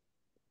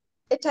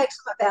 It takes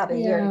them about a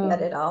year to yeah,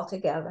 get it all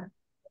together.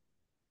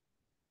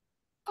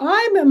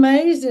 I'm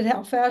amazed at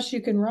how fast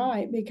you can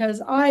write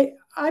because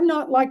I'm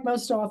not like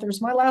most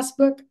authors. My last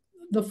book,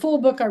 the full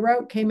book I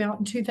wrote, came out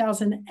in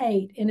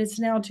 2008, and it's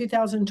now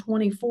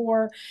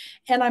 2024,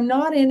 and I'm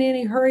not in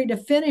any hurry to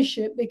finish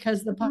it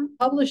because the Mhm.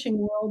 publishing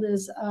world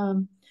is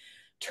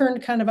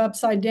turned kind of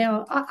upside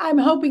down. I'm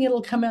hoping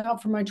it'll come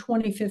out for my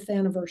 25th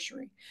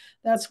anniversary.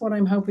 That's what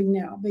I'm hoping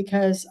now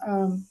because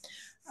um,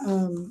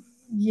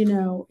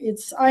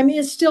 I mean,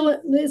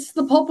 it's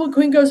the Pulpwood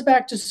Queen goes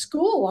back to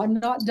school. I'm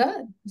not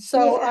done.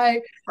 So Yeah,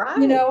 right, I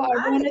right.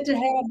 wanted to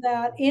have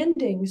that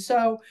ending.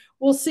 So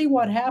we'll see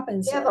what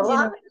happens. You have a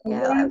lot,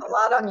 yeah, I have Right? a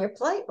lot on your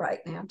plate right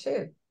now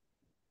too.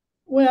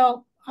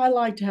 Well, I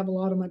like to have a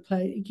lot on my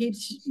plate. It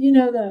keeps,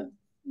 the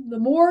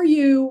more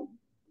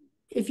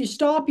if you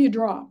stop, you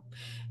drop.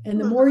 And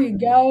the more Mhm. you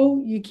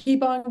go, you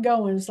keep on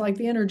going. It's like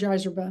the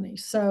Energizer Bunny.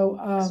 So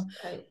That's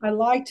right. I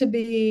like to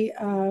be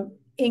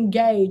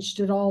engaged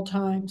at all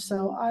times.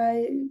 So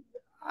I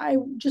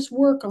just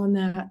work on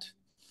that.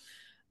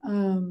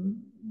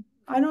 Um,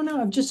 I don't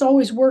know. I've just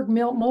always worked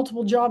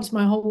multiple jobs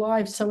my whole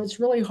life, so it's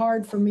really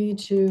hard for me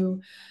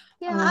to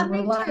Yeah, me too.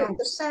 The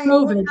relax. same.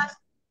 COVID.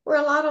 We're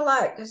a lot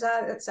alike because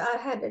I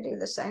had to do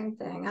the same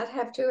thing. I'd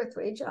have two or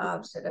three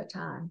jobs at a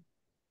time.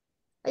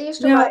 I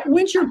used to write. Now,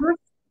 when's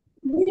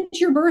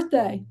your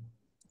birthday?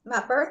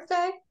 My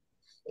birthday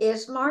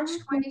is March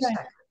Okay.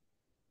 22nd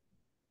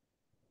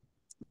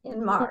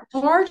in March.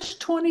 March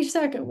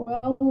 22nd.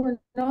 Well, we're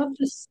not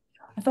this.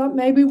 I thought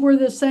maybe we're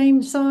the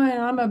same sign.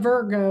 I'm a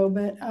Virgo,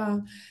 but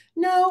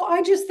no,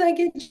 I just think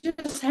it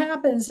just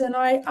happens. And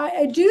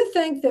I do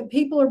think that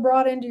people are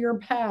brought into your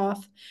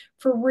path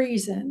for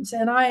reasons.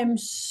 And I am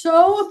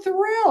so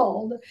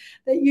thrilled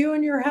that you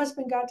and your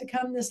husband got to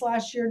come this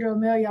last year to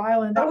Amelia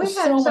Island. But That we was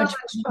had so so much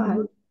much fun.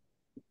 fun.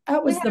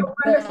 That We was had the a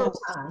wonderful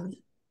best. time.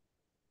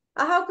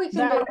 I hope we can do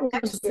That it was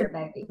next the year,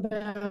 maybe.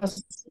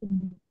 best.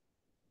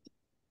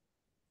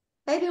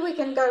 Maybe we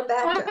can go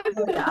back to I'm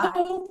Amelia Island.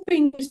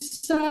 hoping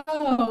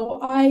so.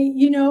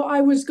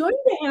 I was going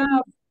to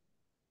have,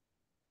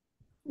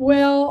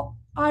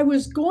 I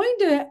was going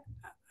to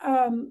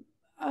um,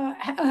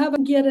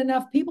 have get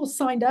enough people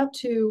signed up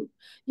to,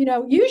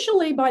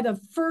 usually by the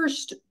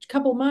first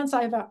couple months,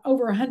 I have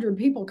over 100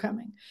 people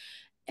coming.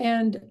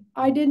 And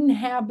I didn't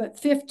have but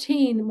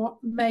 15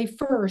 May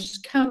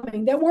 1st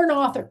coming that weren't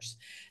authors.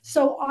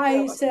 So I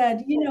Really.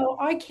 said,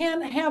 I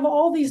can't have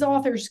all these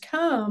authors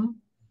come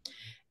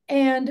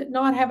and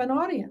not have an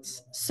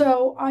audience.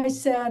 So I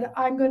said,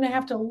 I'm going to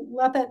have to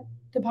let that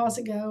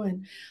deposit go.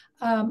 And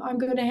I'm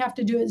going to have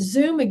to do it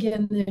Zoom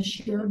again this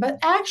year. But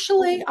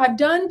actually, I've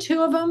done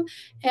two of them,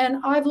 and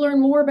I've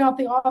learned more about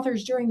the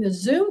authors during the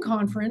Zoom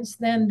conference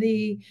than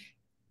the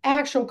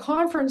actual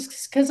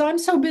conference because I'm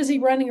so busy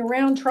running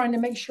around trying to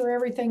make sure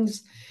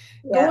everything's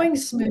Yeah. going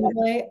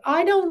smoothly.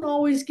 I don't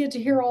always get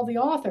to hear all the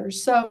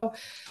authors. So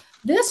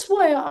this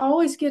way, I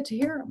always get to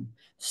hear them.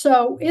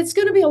 So it's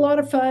going to be a lot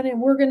of fun,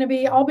 and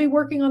I'll be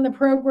working on the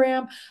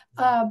program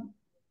uh,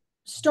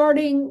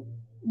 starting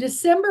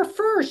December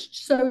 1st.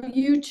 So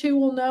you two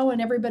will know,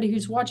 and everybody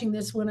who's watching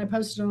this when I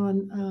post it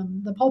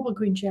on the Pulpwood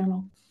Queen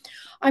channel.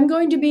 I'm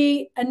going to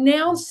be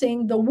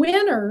announcing the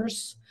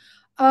winners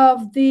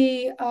of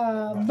the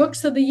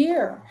books of the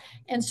year.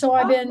 And so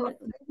I've Oh, been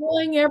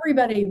telling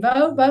everybody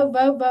vote, vote,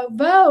 vote, vote,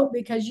 vote,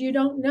 because you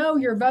don't know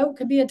your vote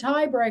could be a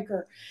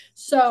tiebreaker.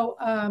 So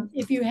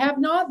if you have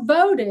not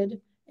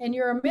voted and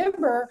you're a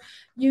member,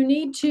 you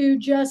need to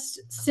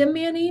just send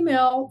me an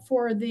email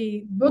for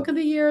the book of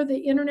the year, the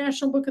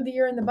international book of the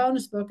year, and the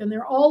bonus book. And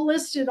they're all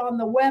listed on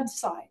the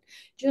website.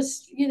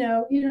 Just, you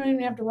don't even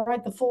have to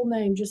write the full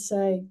name, just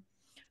say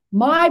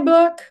my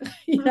book,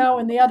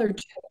 and the other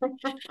two.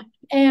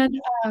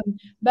 And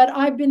but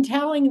I've been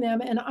telling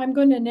them, and I'm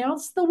going to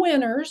announce the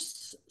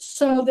winners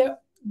so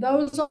that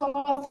those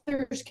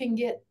authors can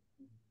get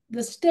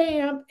the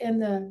stamp and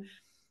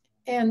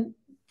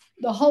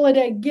the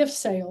holiday gift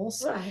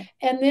sales. right.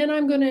 And then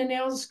I'm going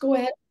to go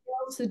ahead and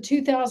announce the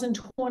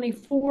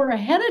 2024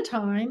 ahead of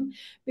time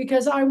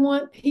because I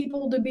want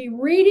people to be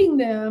reading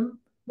them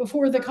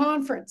before the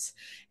conference.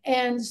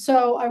 And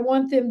so I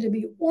want them to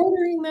be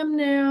ordering them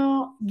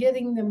now,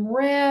 getting them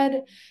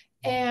read,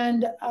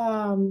 and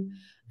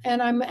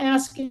I'm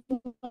asking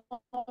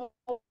all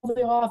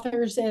the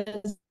authors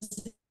as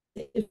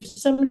if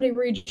somebody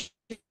reads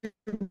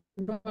your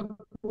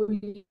book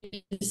we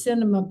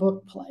send them a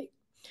book plate.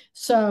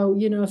 So,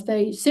 if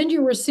they send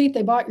you a receipt,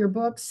 they bought your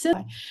book.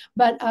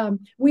 But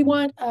we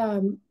want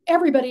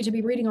everybody to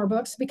be reading our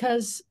books,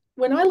 because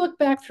when I look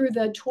back through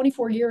the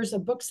 24 years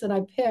of books that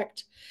I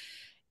picked,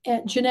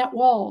 at Jeanette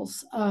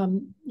Walls,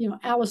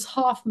 Alice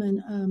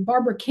Hoffman,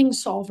 Barbara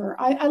Kingsolver.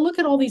 I look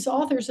at all these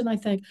authors and I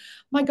think,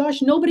 my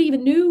gosh, nobody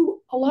even knew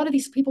a lot of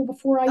these people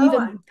before I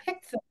even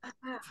picked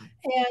them.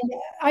 And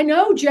I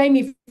know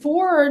Jamie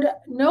Ford,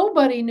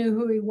 nobody knew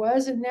who he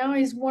was, and now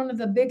he's one of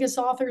the biggest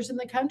authors in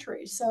the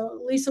country.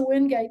 So Lisa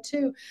Wingate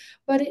too,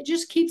 but it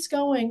just keeps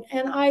going.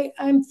 And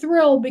I'm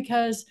thrilled,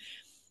 because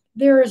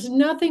there is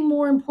nothing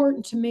more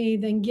important to me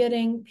than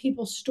getting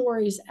people's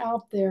stories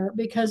out there,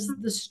 because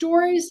the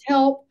stories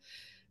help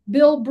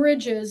build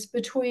bridges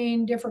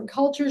between different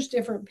cultures,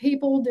 different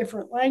people,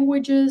 different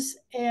languages.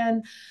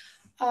 And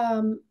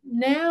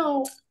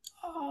now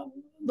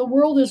the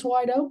world is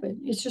wide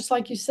open. It's just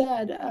like you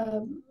said.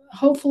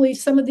 Hopefully,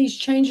 some of these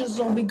changes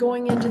will be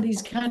going into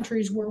these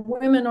countries where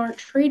women aren't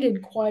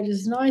treated quite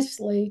as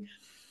nicely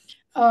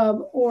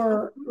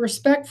or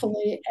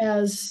respectfully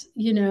as,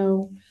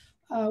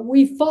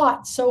 we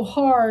fought so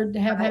hard to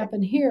have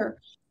happen here.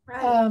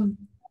 Right.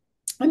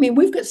 I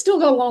mean, still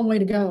got a long way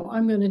to go.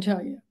 I'm going to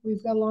tell you,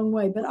 we've got a long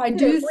way, but I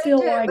do feel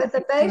like, but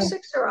the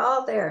basics are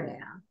all there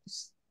now.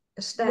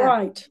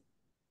 right.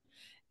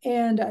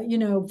 And,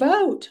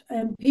 vote.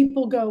 And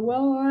people go,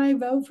 well, I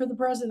vote for the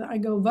president. I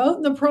go, vote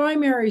in the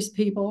primaries,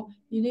 people.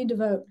 You need to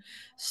vote.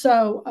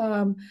 So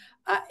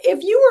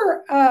if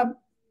you were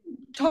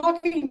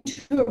talking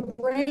to a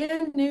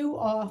brand new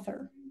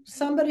author,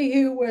 somebody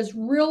who was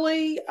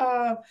really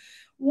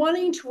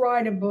wanting to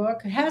write a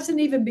book, hasn't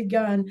even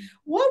begun,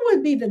 what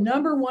would be the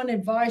number one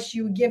advice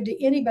you would give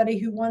to anybody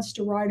who wants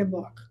to write a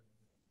book?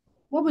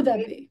 What would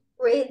that be?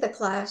 Read the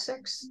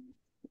classics.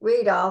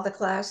 Read all the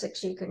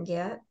classics you can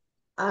get.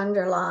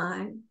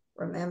 Underline.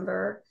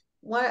 Remember,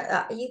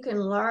 you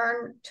can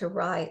learn to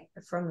write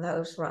from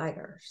those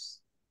writers.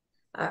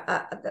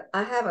 I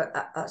have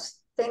a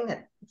thing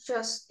that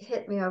just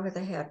hit me over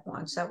the head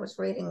once. I was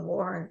reading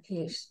War and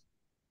Peace,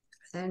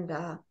 and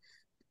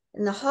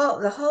in the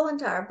whole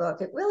entire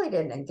book, it really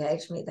didn't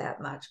engage me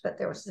that much. But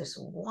there was this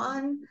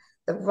one.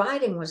 The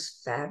writing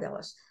was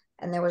fabulous,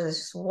 and there was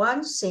this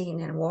one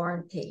scene in War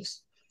and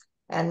Peace,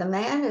 and the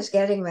man is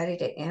getting ready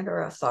to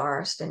enter a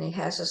forest, and he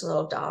has his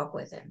little dog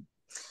with him,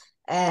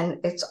 and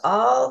it's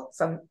all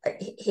from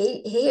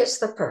he is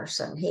the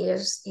person. He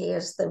is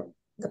the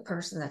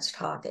person that's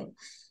talking.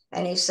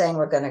 And he's saying,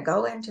 we're going to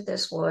go into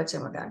this woods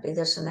and we're going to do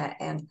this and that.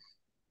 And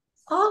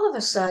all of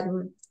a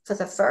sudden, for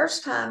the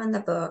first time in the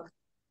book,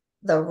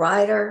 the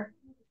writer,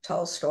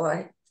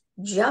 Tolstoy,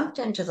 jumped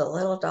into the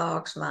little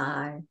dog's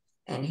mind,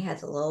 and he had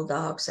the little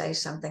dog say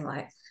something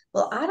like,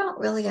 well, I don't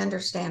really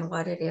understand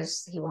what it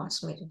is he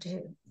wants me to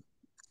do.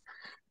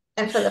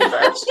 And for the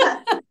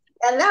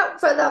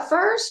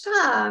first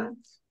time,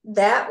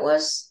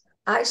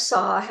 I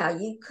saw how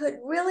you could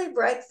really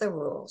break the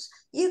rules.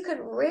 You could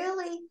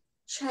really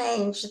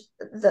change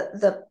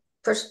the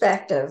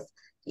perspective.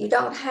 You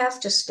don't have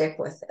to stick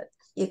with it.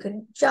 You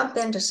could jump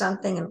into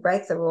something and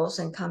break the rules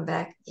and come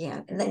back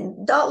again. And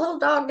then little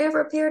dog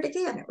never appeared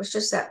again. It was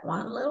just that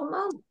one little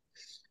moment.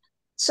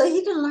 So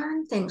you can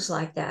learn things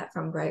like that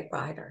from great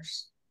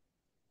writers.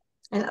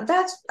 And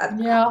that's,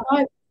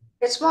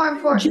 it's more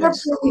important than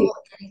school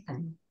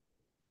anything.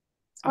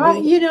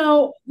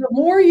 The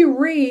more you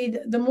read,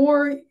 the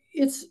more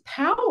it's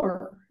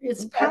power.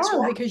 It's power,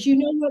 right, because you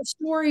know what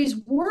stories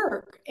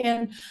work.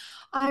 And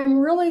I'm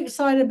really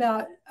excited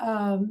about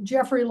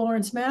Jeffrey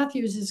Lawrence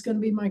Matthews is going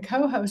to be my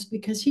co-host,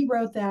 because he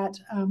wrote that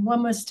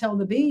One Must Tell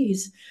the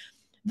Bees,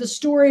 the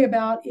story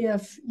about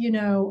if,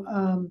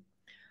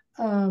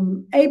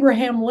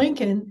 Abraham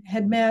Lincoln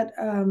had met,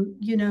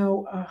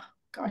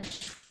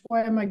 gosh,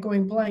 why am I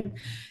going blank?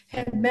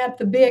 Had met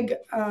the big,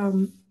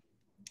 oh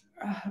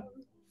my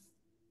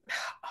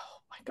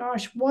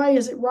gosh, why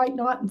is it right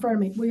not in front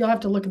of me? Well, you'll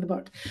have to look at the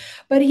book.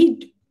 But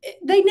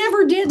they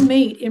never did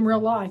meet in real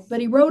life,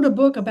 but he wrote a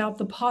book about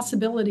the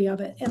possibility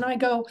of it. And I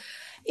go,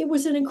 it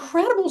was an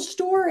incredible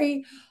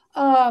story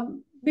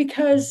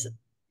because,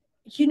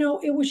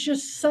 it was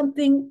just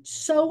something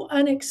so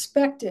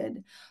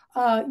unexpected.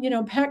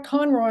 Pat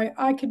Conroy,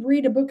 I could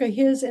read a book of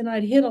his and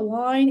I'd hit a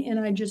line and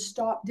I'd just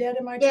stop dead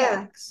in my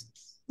tracks.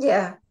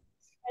 Yeah.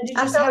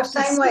 I feel the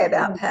same way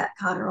about Pat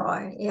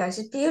Conroy. Yeah,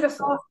 he's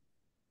beautiful.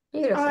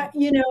 Beautiful.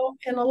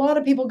 And a lot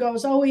of people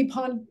goes, oh, he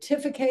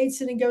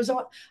pontificates and he goes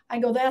on. I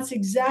go, that's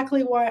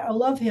exactly why I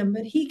love him.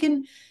 But he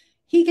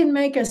can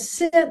make a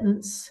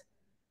sentence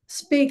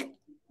speak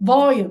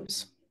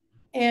volumes.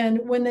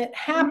 And when that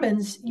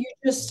happens, you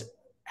just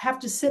have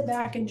to sit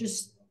back and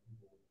just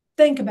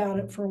think about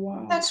it for a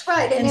while. That's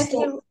right.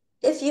 And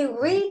if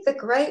you read the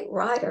great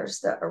writers,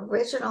 the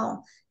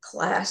original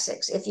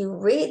classics, if you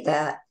read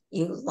that,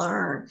 you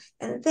learn,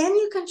 and then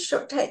you can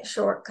take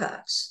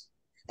shortcuts.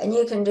 and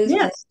you can do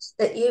Yes. things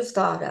that you've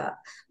thought up.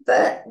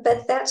 But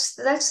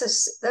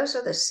those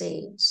are the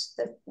seeds,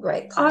 the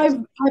great plants.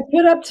 I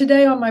put up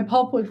today on my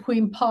Pulpwood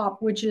Queen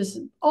Pop, which is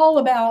all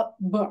about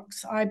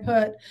books. I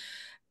put,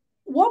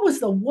 what was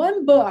the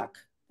one book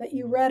that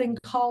you read in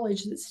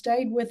college that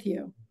stayed with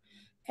you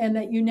and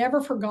that you never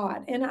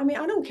forgot? And I mean,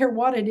 I don't care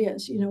what it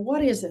is,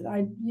 what is it?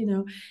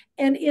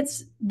 And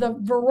it's the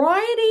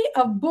variety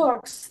of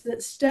books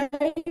that stay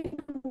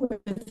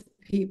with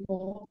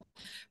people.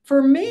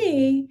 For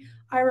me,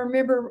 I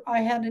remember I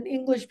had an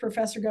English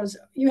professor goes,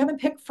 "You haven't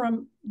picked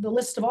from the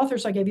list of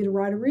authors I gave you to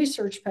write a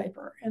research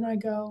paper." And I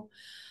go,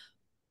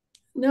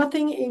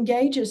 "Nothing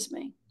engages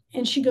me."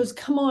 And she goes,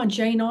 "Come on,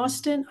 Jane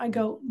Austen." I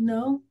go,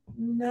 "No,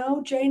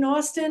 no, Jane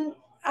Austen."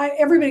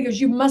 Everybody goes,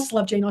 "You must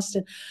love Jane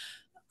Austen."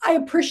 I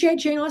appreciate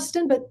Jane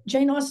Austen, but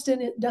Jane Austen,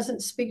 it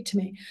doesn't speak to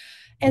me.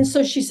 And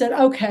so she said,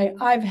 "Okay,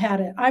 I've had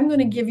it. I'm going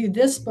to give you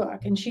this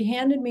book." And she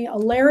handed me a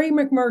Larry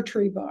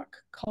McMurtry book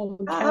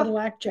called Uh-huh.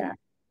 Cadillac Jack.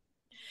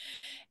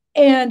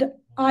 And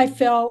I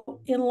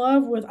fell in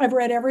love with, I've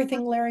read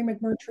everything Larry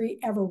McMurtry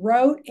ever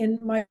wrote.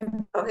 And my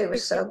Oh, he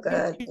was so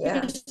good.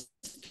 Yeah. biggest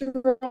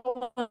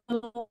thrill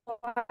in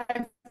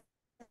life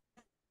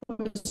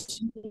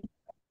was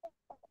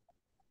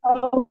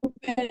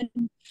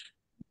open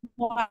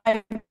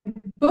my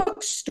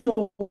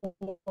bookstore.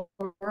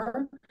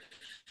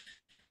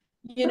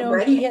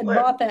 Breaking He had word.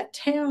 bought that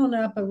town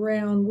up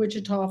around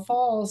Wichita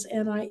Falls,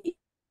 and I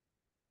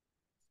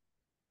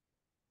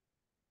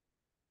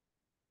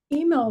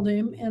emailed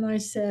him and I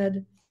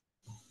said,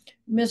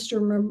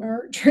 "Mr.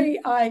 Murtry,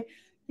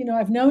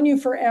 I've known you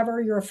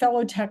forever. You're a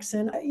fellow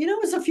Texan." It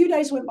was a few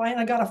days went by and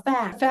I got a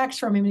fax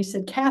from him and he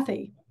said,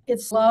 "Kathy,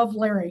 it's love,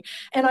 Larry."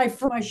 And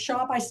for my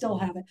shop, I still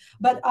have it.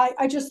 But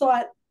I just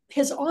thought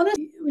his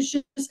honesty was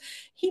just,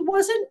 he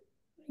wasn't,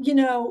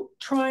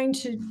 trying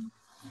to,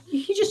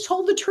 he just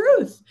told the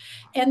truth.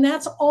 And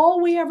that's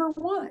all we ever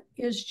want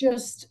is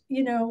just,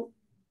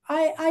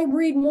 I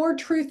read more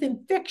truth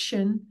in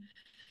fiction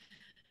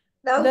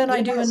No, than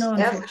I do in yes, nonfiction.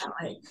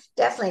 definitely.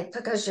 Definitely,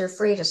 because you're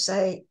free to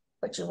say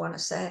what you want to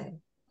say.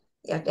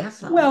 Yeah,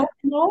 definitely. Well,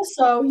 and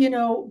also,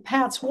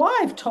 Pat's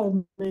wife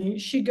told me,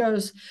 she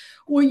goes,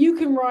 "Well, you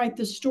can write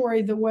the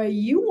story the way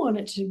you want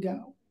it to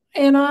go."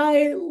 And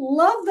I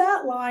love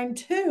that line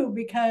too,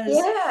 because,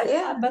 Yeah,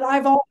 yeah. but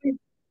I've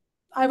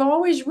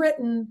always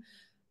written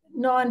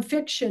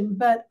nonfiction,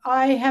 but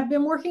I have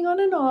been working on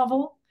a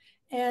novel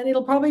and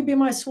it'll probably be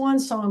my swan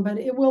song, but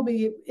it will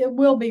be,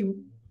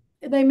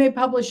 they may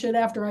publish it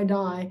after I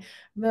die.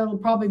 That'll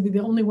probably be the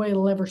only way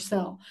it'll ever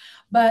sell.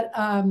 But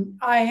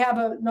I have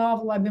a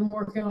novel I've been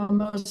working on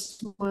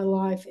most of my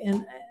life,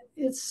 and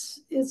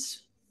it's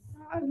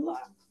I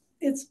love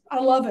I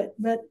love it,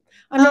 but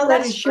I'm Oh, not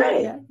ready to that's share it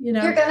great.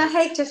 yet. You're gonna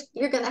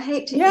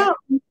hate to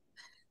end.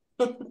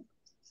 Yeah.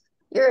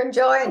 You're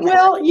enjoying it.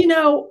 Well,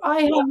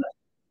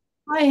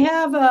 I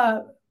have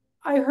a.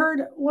 I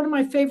heard one of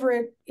my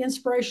favorite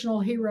inspirational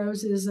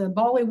heroes is a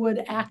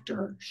Bollywood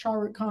actor, Shah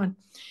Rukh Khan.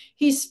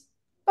 He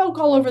spoke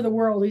all over the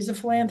world. He's a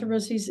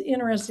philanthropist. He's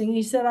interesting.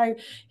 He said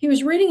he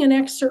was reading an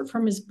excerpt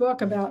from his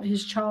book about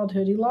his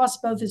childhood. He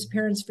lost both his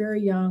parents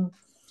very young,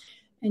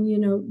 and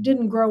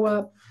didn't grow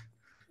up,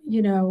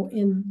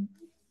 in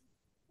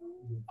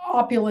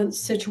opulent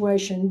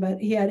situation, but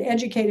he had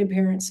educated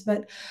parents.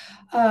 But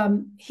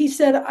he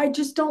said, "I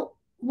just don't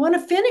want to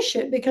finish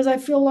it because I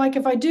feel like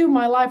if I do,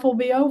 my life will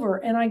be over."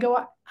 And I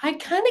go, I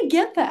kind of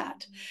get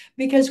that,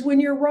 because when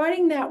you're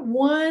writing that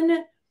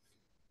one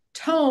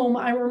tome,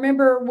 I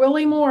remember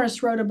Willie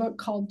Morris wrote a book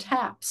called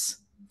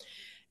Taps,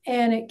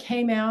 and it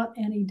came out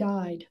and he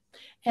died.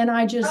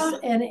 Oh,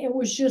 And it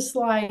was just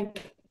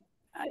like,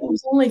 I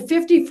was only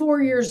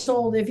 54 years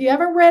old. If you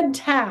haven't read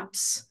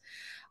Taps,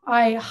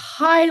 I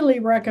highly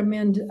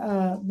recommend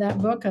that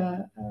book.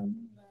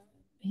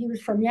 He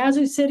was from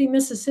Yazoo City,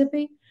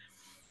 Mississippi,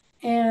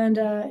 and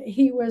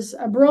he was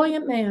a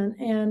brilliant man.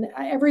 And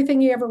everything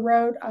he ever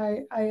wrote,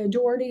 I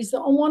adored. He's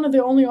one of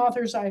the only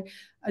authors I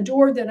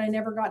adored that I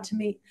never got to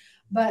meet.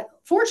 But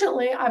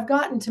fortunately, I've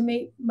gotten to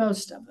meet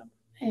most of them,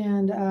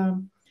 and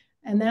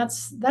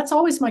that's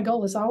always my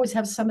goal. Is I always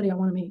have somebody I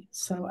want to meet.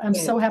 So I'm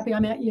yeah. so happy I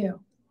met you,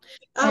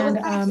 Oh, well, and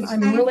thank you.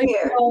 I'm Same really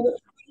here. thrilled.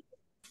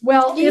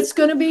 Well, Do you? it's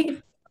going to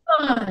be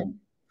fun.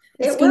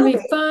 It's It going to will be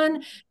be.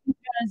 fun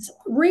because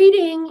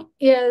reading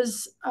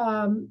is,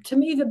 to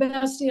me, the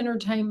best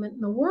entertainment in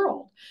the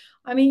world.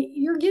 I mean,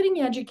 you're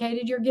getting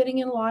educated, you're getting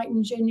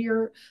enlightened,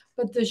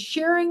 but the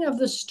sharing of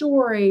the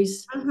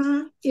stories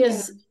Yeah.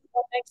 is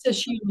what makes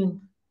us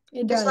human.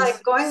 It It's does.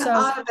 like going So,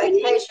 on a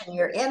vacation.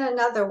 You're in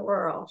another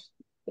world.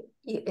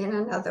 You in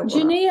another world.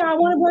 Jania, I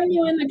want to bring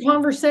you in the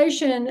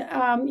conversation.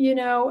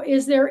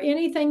 Is there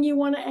anything you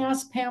want to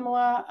ask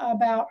Pamela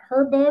about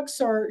her books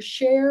or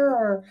share?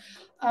 Or,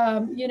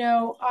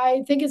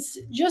 I think it's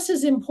just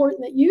as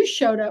important that you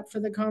showed up for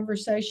the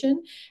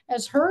conversation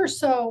as her.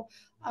 So,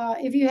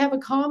 if you have a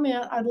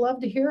comment, I'd love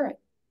to hear it.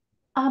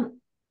 Um,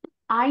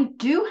 I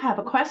do have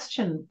a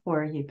question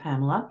for you,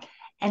 Pamela,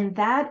 and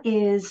that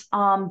is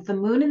The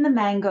Moon and the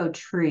Mango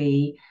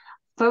Tree.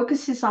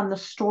 focuses on the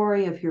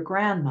story of your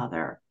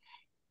grandmother.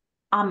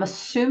 I'm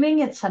assuming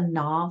it's a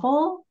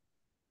novel.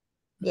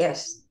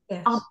 Yes,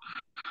 Um,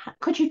 yes.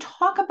 could you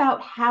talk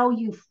about how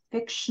you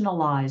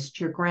fictionalized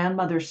your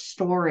grandmother's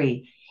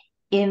story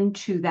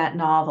into that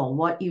novel?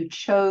 What you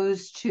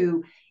chose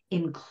to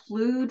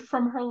include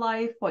from her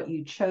life, what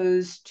you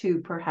chose to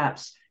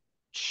perhaps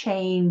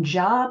change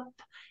up,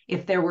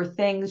 if there were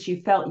things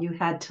you felt you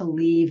had to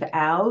leave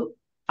out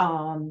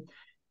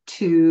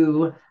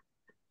to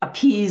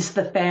appease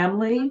the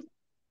family?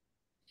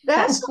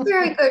 That's a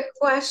very good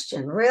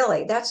question,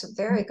 really. That's a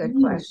very good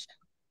question.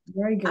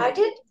 Very good.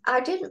 I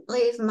didn't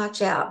leave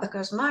much out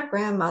because my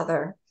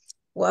grandmother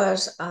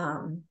was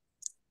uh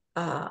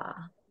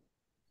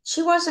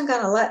she wasn't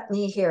going to let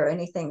me hear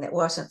anything that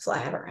wasn't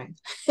flattering.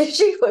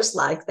 She was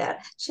like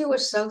that. She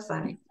was so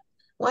funny.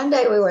 One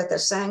day we were at the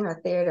Sanger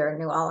Theater in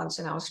New Orleans,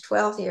 and I was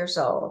 12 years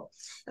old.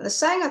 And the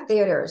Sanger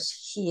Theater is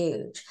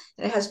huge,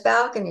 and it has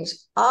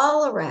balconies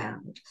all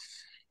around.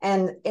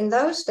 And in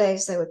those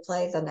days, they would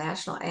play the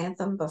national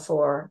anthem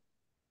before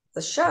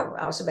the show.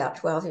 I was about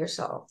 12 years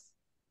old.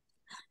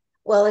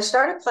 Well, they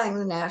started playing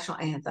the national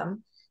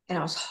anthem, and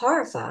I was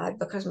horrified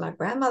because my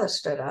grandmother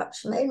stood up.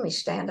 She made me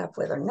stand up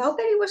with her.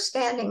 Nobody was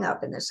standing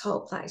up in this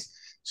whole place.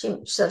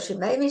 So she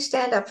made me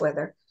stand up with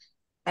her,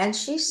 and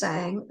she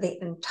sang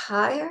the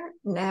entire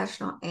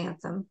national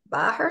anthem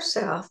by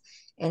herself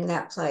in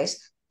that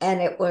place.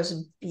 And it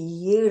was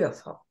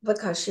beautiful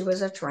because she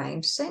was a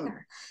trained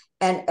singer.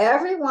 And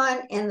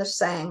everyone in the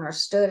Sanger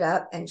stood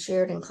up and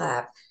cheered and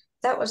clapped.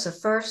 That was the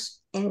first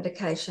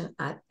indication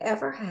I'd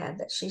ever had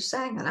that she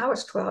sang, and I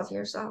was 12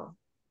 years old.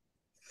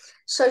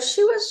 So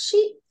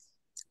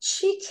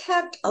she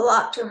kept a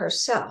lot to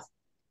herself,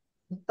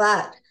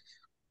 but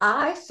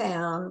I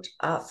found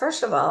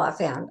first of all, I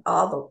found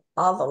all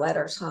the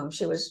letters home.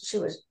 She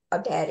was a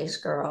daddy's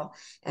girl,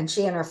 and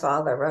she and her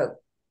father wrote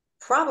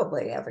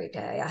probably every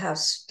day. I have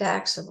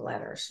stacks of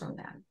letters from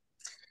them.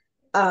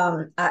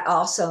 I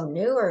also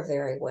knew her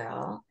very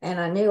well, and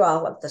I knew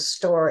all of the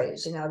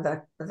stories,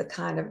 the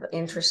kind of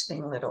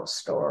interesting little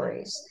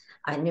stories.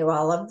 I knew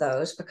all of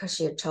those because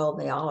she had told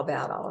me all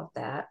about all of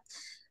that.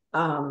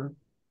 Um,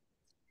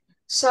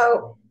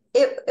 so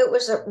it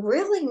was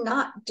really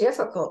not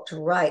difficult to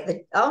write.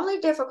 The only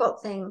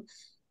difficult thing,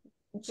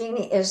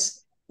 Jeannie,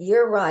 is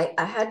you're right.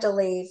 I had to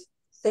leave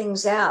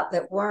things out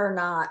that were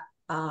not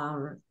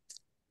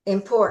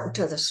important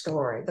to the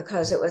story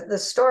because the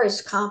story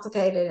is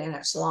complicated and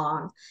it's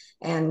long,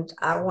 and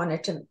I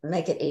wanted to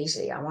make it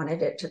easy. I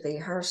wanted it to be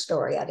her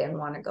story. I didn't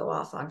want to go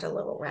off onto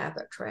little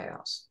rabbit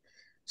trails.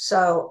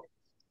 So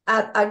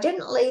I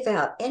didn't leave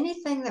out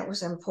anything that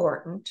was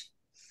important.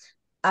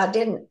 I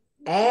didn't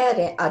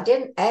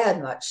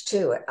add much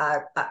to it.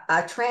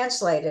 I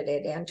translated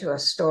it into a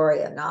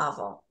story, a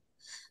novel.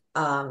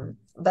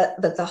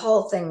 But the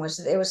whole thing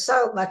it was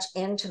so much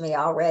into me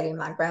already.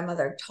 My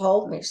grandmother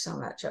told me so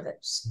much of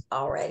it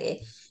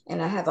already.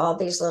 And I have all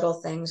these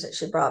little things that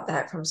she brought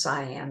back from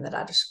Siam that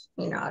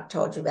I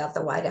told you about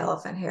the white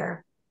elephant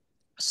hair.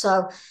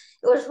 So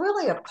it was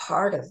really a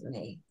part of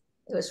me.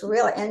 It was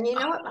really, and you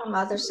know what my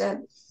mother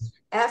said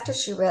after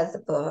she read the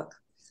book?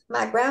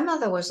 My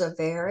grandmother was a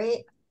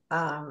very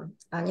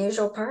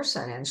unusual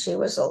person, and she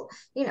was,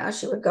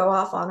 she would go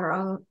off on her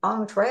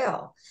own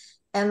trail.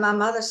 And my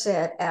mother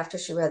said after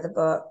she read the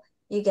book,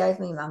 "You gave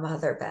me my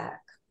mother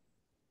back,"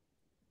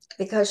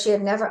 because she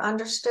had never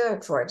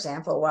understood, for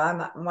example,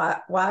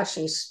 why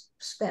she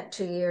spent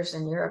 2 years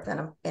in Europe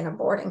in a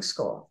boarding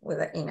school with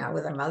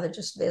her mother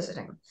just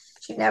visiting.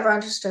 She never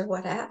understood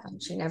what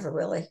happened. She never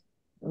really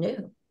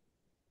knew.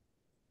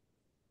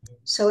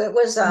 So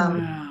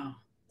Wow.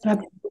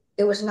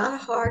 it was not a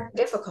hard,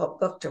 difficult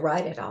book to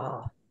write at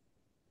all.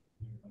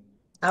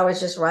 I was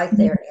just right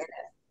there in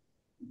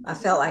it. I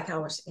felt like I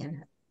was in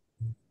it.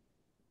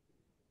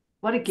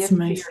 What a gift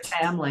to your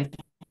family.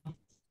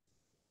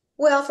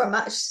 Well,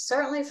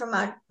 certainly for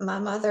my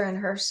mother and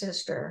her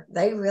sister,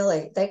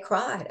 they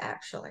cried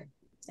actually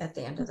at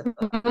the end of the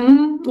book.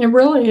 It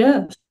really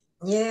is.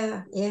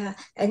 Yeah, yeah.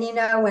 And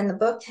when the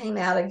book came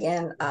out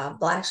again,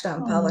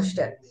 Blackstone published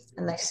it,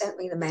 and they sent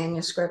me the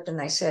manuscript, and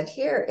they said,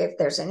 "Here, if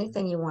there's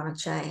anything you want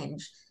to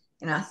change."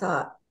 And I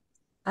thought,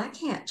 I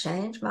can't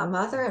change. My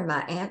mother and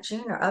my Aunt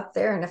June are up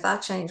there, and if I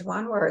change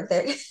one word,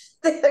 they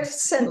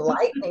send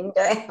lightning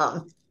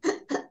down.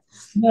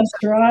 That's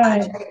So I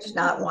right. changed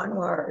not one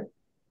word.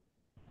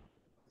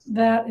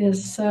 That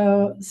is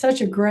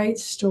such a great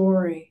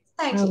story.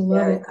 Thank I you love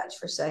very it. much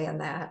for saying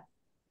that.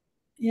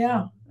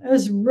 Yeah, it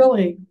was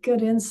really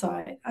good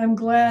insight. I'm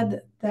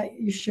glad that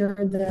you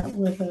shared that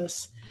with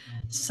us.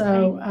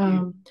 So,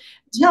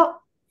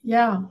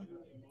 yeah.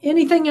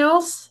 Anything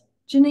else,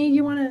 Janine,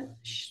 you want to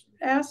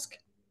ask?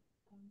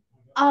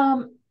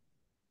 Um,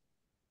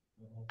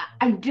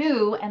 I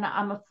do, and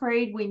I'm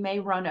afraid we may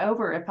run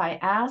over if I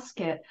ask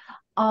it.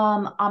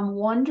 I'm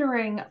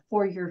wondering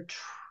for your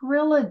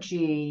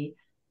trilogy,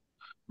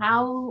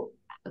 how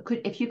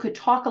if you could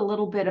talk a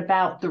little bit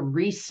about the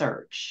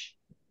research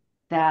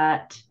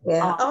that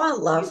Yeah. um, Oh, I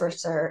love you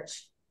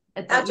research.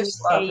 I that you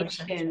just love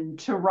engaged research. in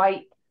to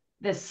write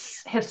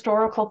this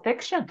historical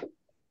fiction?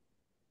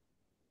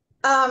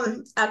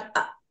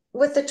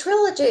 With the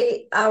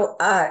trilogy,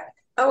 I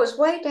was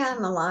way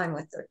down the line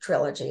with the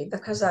trilogy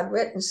because I've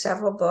written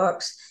several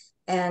books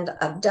and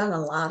I've done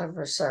a lot of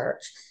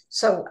research.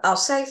 So I'll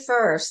say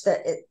first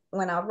that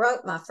when I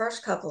wrote my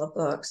first couple of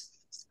books,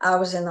 I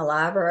was in the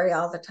library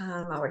all the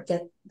time.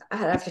 I'd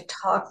have to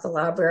talk the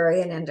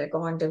librarian into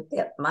going to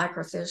get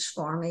microfiche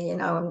for me,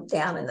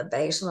 down in the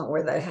basement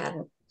where they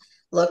hadn't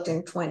looked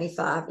in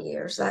 25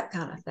 years, that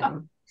kind of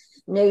thing.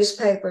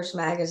 Newspapers,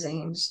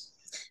 magazines.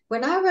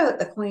 When I wrote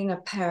The Queen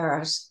of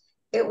Paris,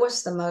 it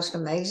was the most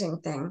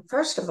amazing thing.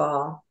 First of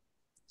all,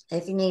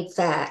 if you need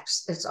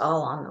facts, it's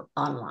all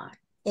online.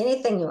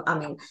 If you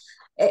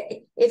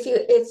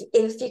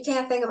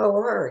can't think of a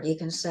word, you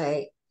can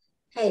say,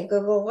 "Hey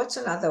Google, what's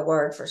another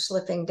word for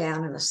slipping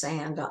down in the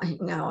sand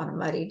on a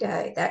muddy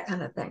day?" That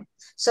kind of thing.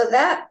 So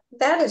that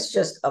is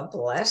just a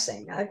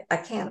blessing. I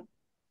can't.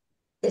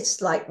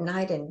 It's like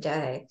night and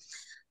day.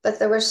 But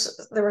the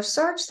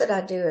research that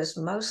I do is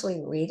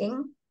mostly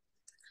reading.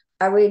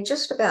 I read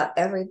just about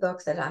every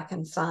book that I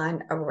can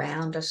find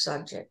around a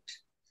subject.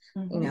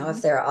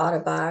 If there are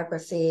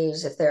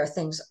autobiographies, if there are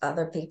things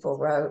other people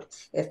wrote,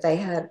 if they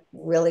had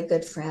really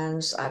good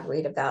friends, I'd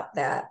read about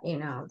that.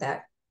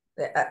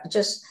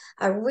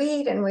 I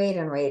read and read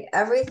and read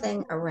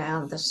everything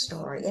around the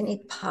story,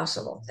 any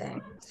possible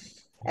thing.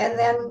 And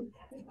then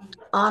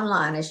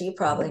online, as you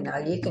probably know,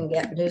 you can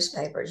get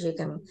newspapers. You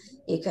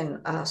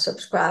can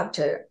subscribe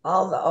to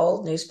all the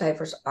old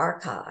newspapers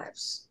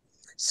archives.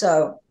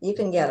 So you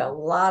can get a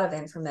lot of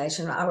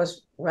information. I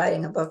was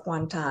writing a book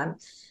one time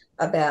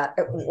about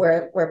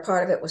where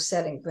part of it was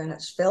set in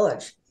Greenwich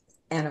Village.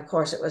 And of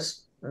course, it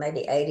was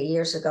maybe 80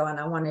 years ago, and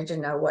I wanted to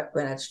know what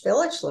Greenwich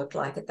Village looked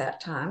like at that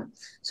time.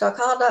 So I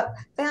called up,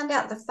 found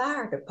out the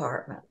fire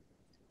department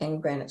in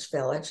Greenwich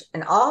Village,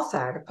 and all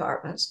fire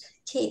departments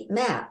keep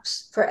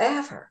maps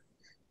forever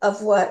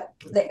of what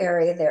the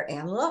area they're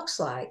in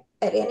looks like.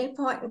 At any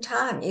point in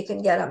time, you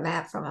can get a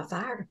map from a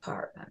fire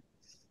department.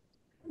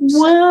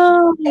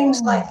 Wow. So,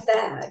 things like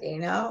that,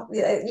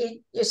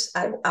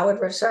 I would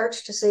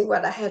research to see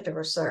what I had to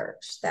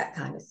research, that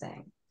kind of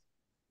thing.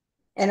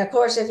 And of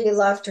course, if you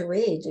love to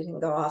read, you can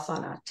go off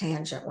on a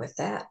tangent with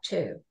that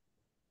too.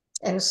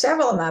 And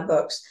several of my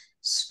books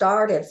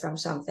started from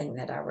something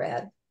that I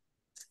read.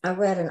 I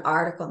read an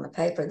article in the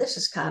paper.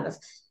 This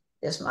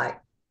might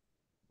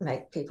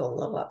make people a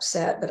little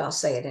upset, but I'll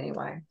say it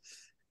anyway.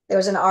 There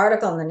was an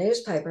article in the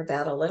newspaper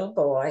about a little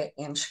boy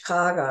in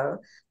Chicago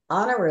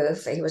on a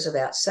roof. He was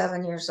about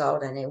 7 years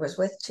old, and he was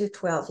with two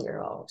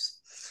 12-year-olds.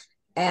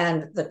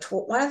 And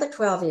one of the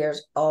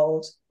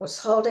 12-year-olds was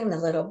holding the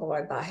little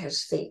boy by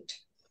his feet,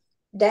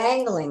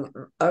 dangling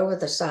over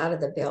the side of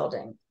the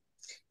building.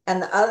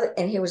 And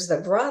he was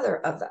the brother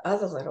of the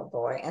other little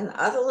boy. And the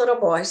other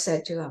little boy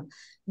said to him,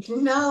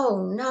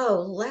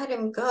 "No, let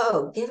him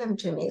go. Give him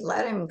to me.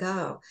 Let him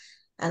go."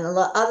 And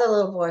the other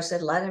little boy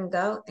said, "Let him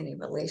go." And he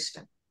released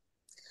him.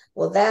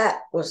 Well,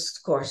 that was,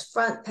 of course,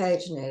 front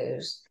page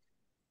news.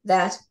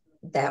 That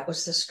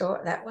was the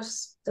story. That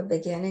was the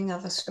beginning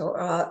of a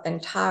story,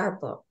 entire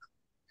book.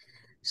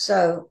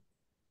 So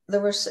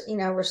there was,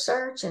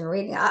 research and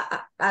reading.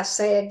 I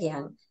say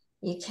again,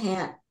 you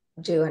can't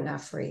do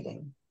enough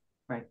reading.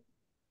 Right.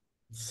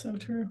 So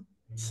true.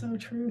 So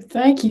true.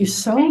 Thank you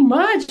so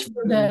much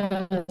for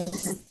that.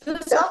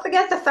 Don't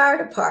forget the fire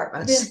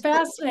departments. It's been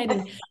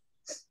fascinating.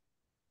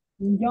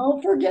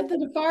 Don't forget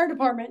the fire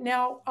department.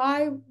 Now,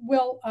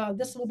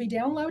 this will be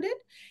downloaded,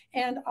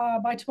 and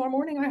by tomorrow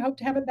morning, I hope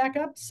to have it back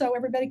up so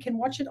everybody can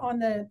watch it on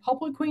the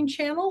Pulpwood Queen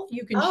channel.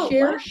 You can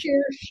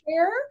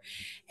share,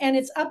 and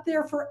it's up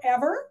there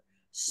forever.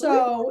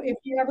 So if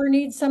you ever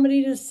need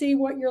somebody to see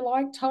what you're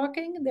like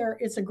talking,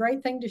 it's a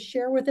great thing to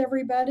share with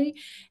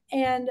everybody.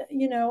 And,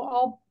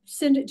 I'll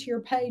send it to your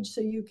page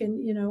so you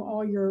can,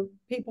 all your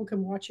people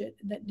can watch it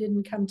that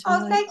didn't come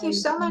tonight. Oh, thank you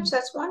so much.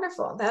 That's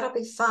wonderful. That'll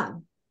be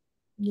fun.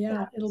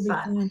 Yeah, it'll be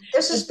fun.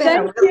 This has been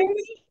a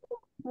really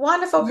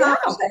wonderful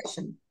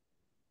conversation.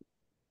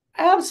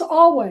 As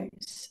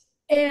always.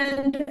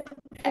 And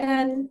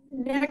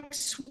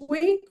next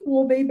week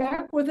we'll be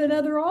back with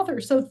another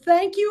author. So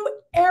thank you,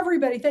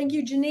 everybody. Thank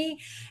you, Janine.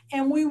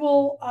 And we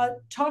will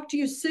talk to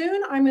you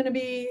soon. I'm going to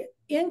be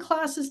in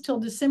classes till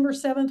December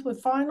 7th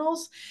with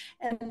finals.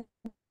 And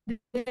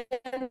then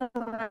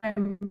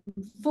I'm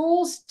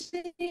full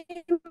steam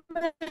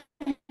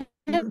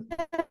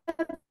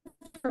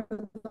for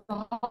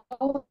the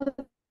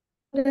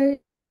holidays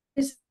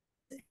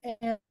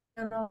and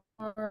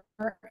our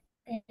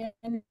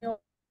annual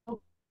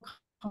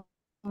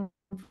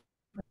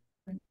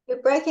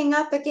You're breaking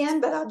up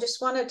again, but I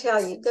just want to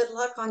tell you, good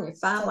luck on your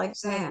final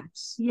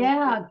exams.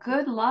 Yeah,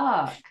 good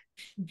luck.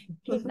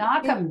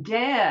 Knock them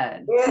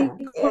dead. Yeah.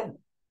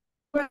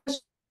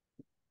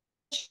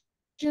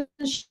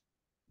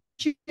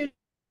 Shoot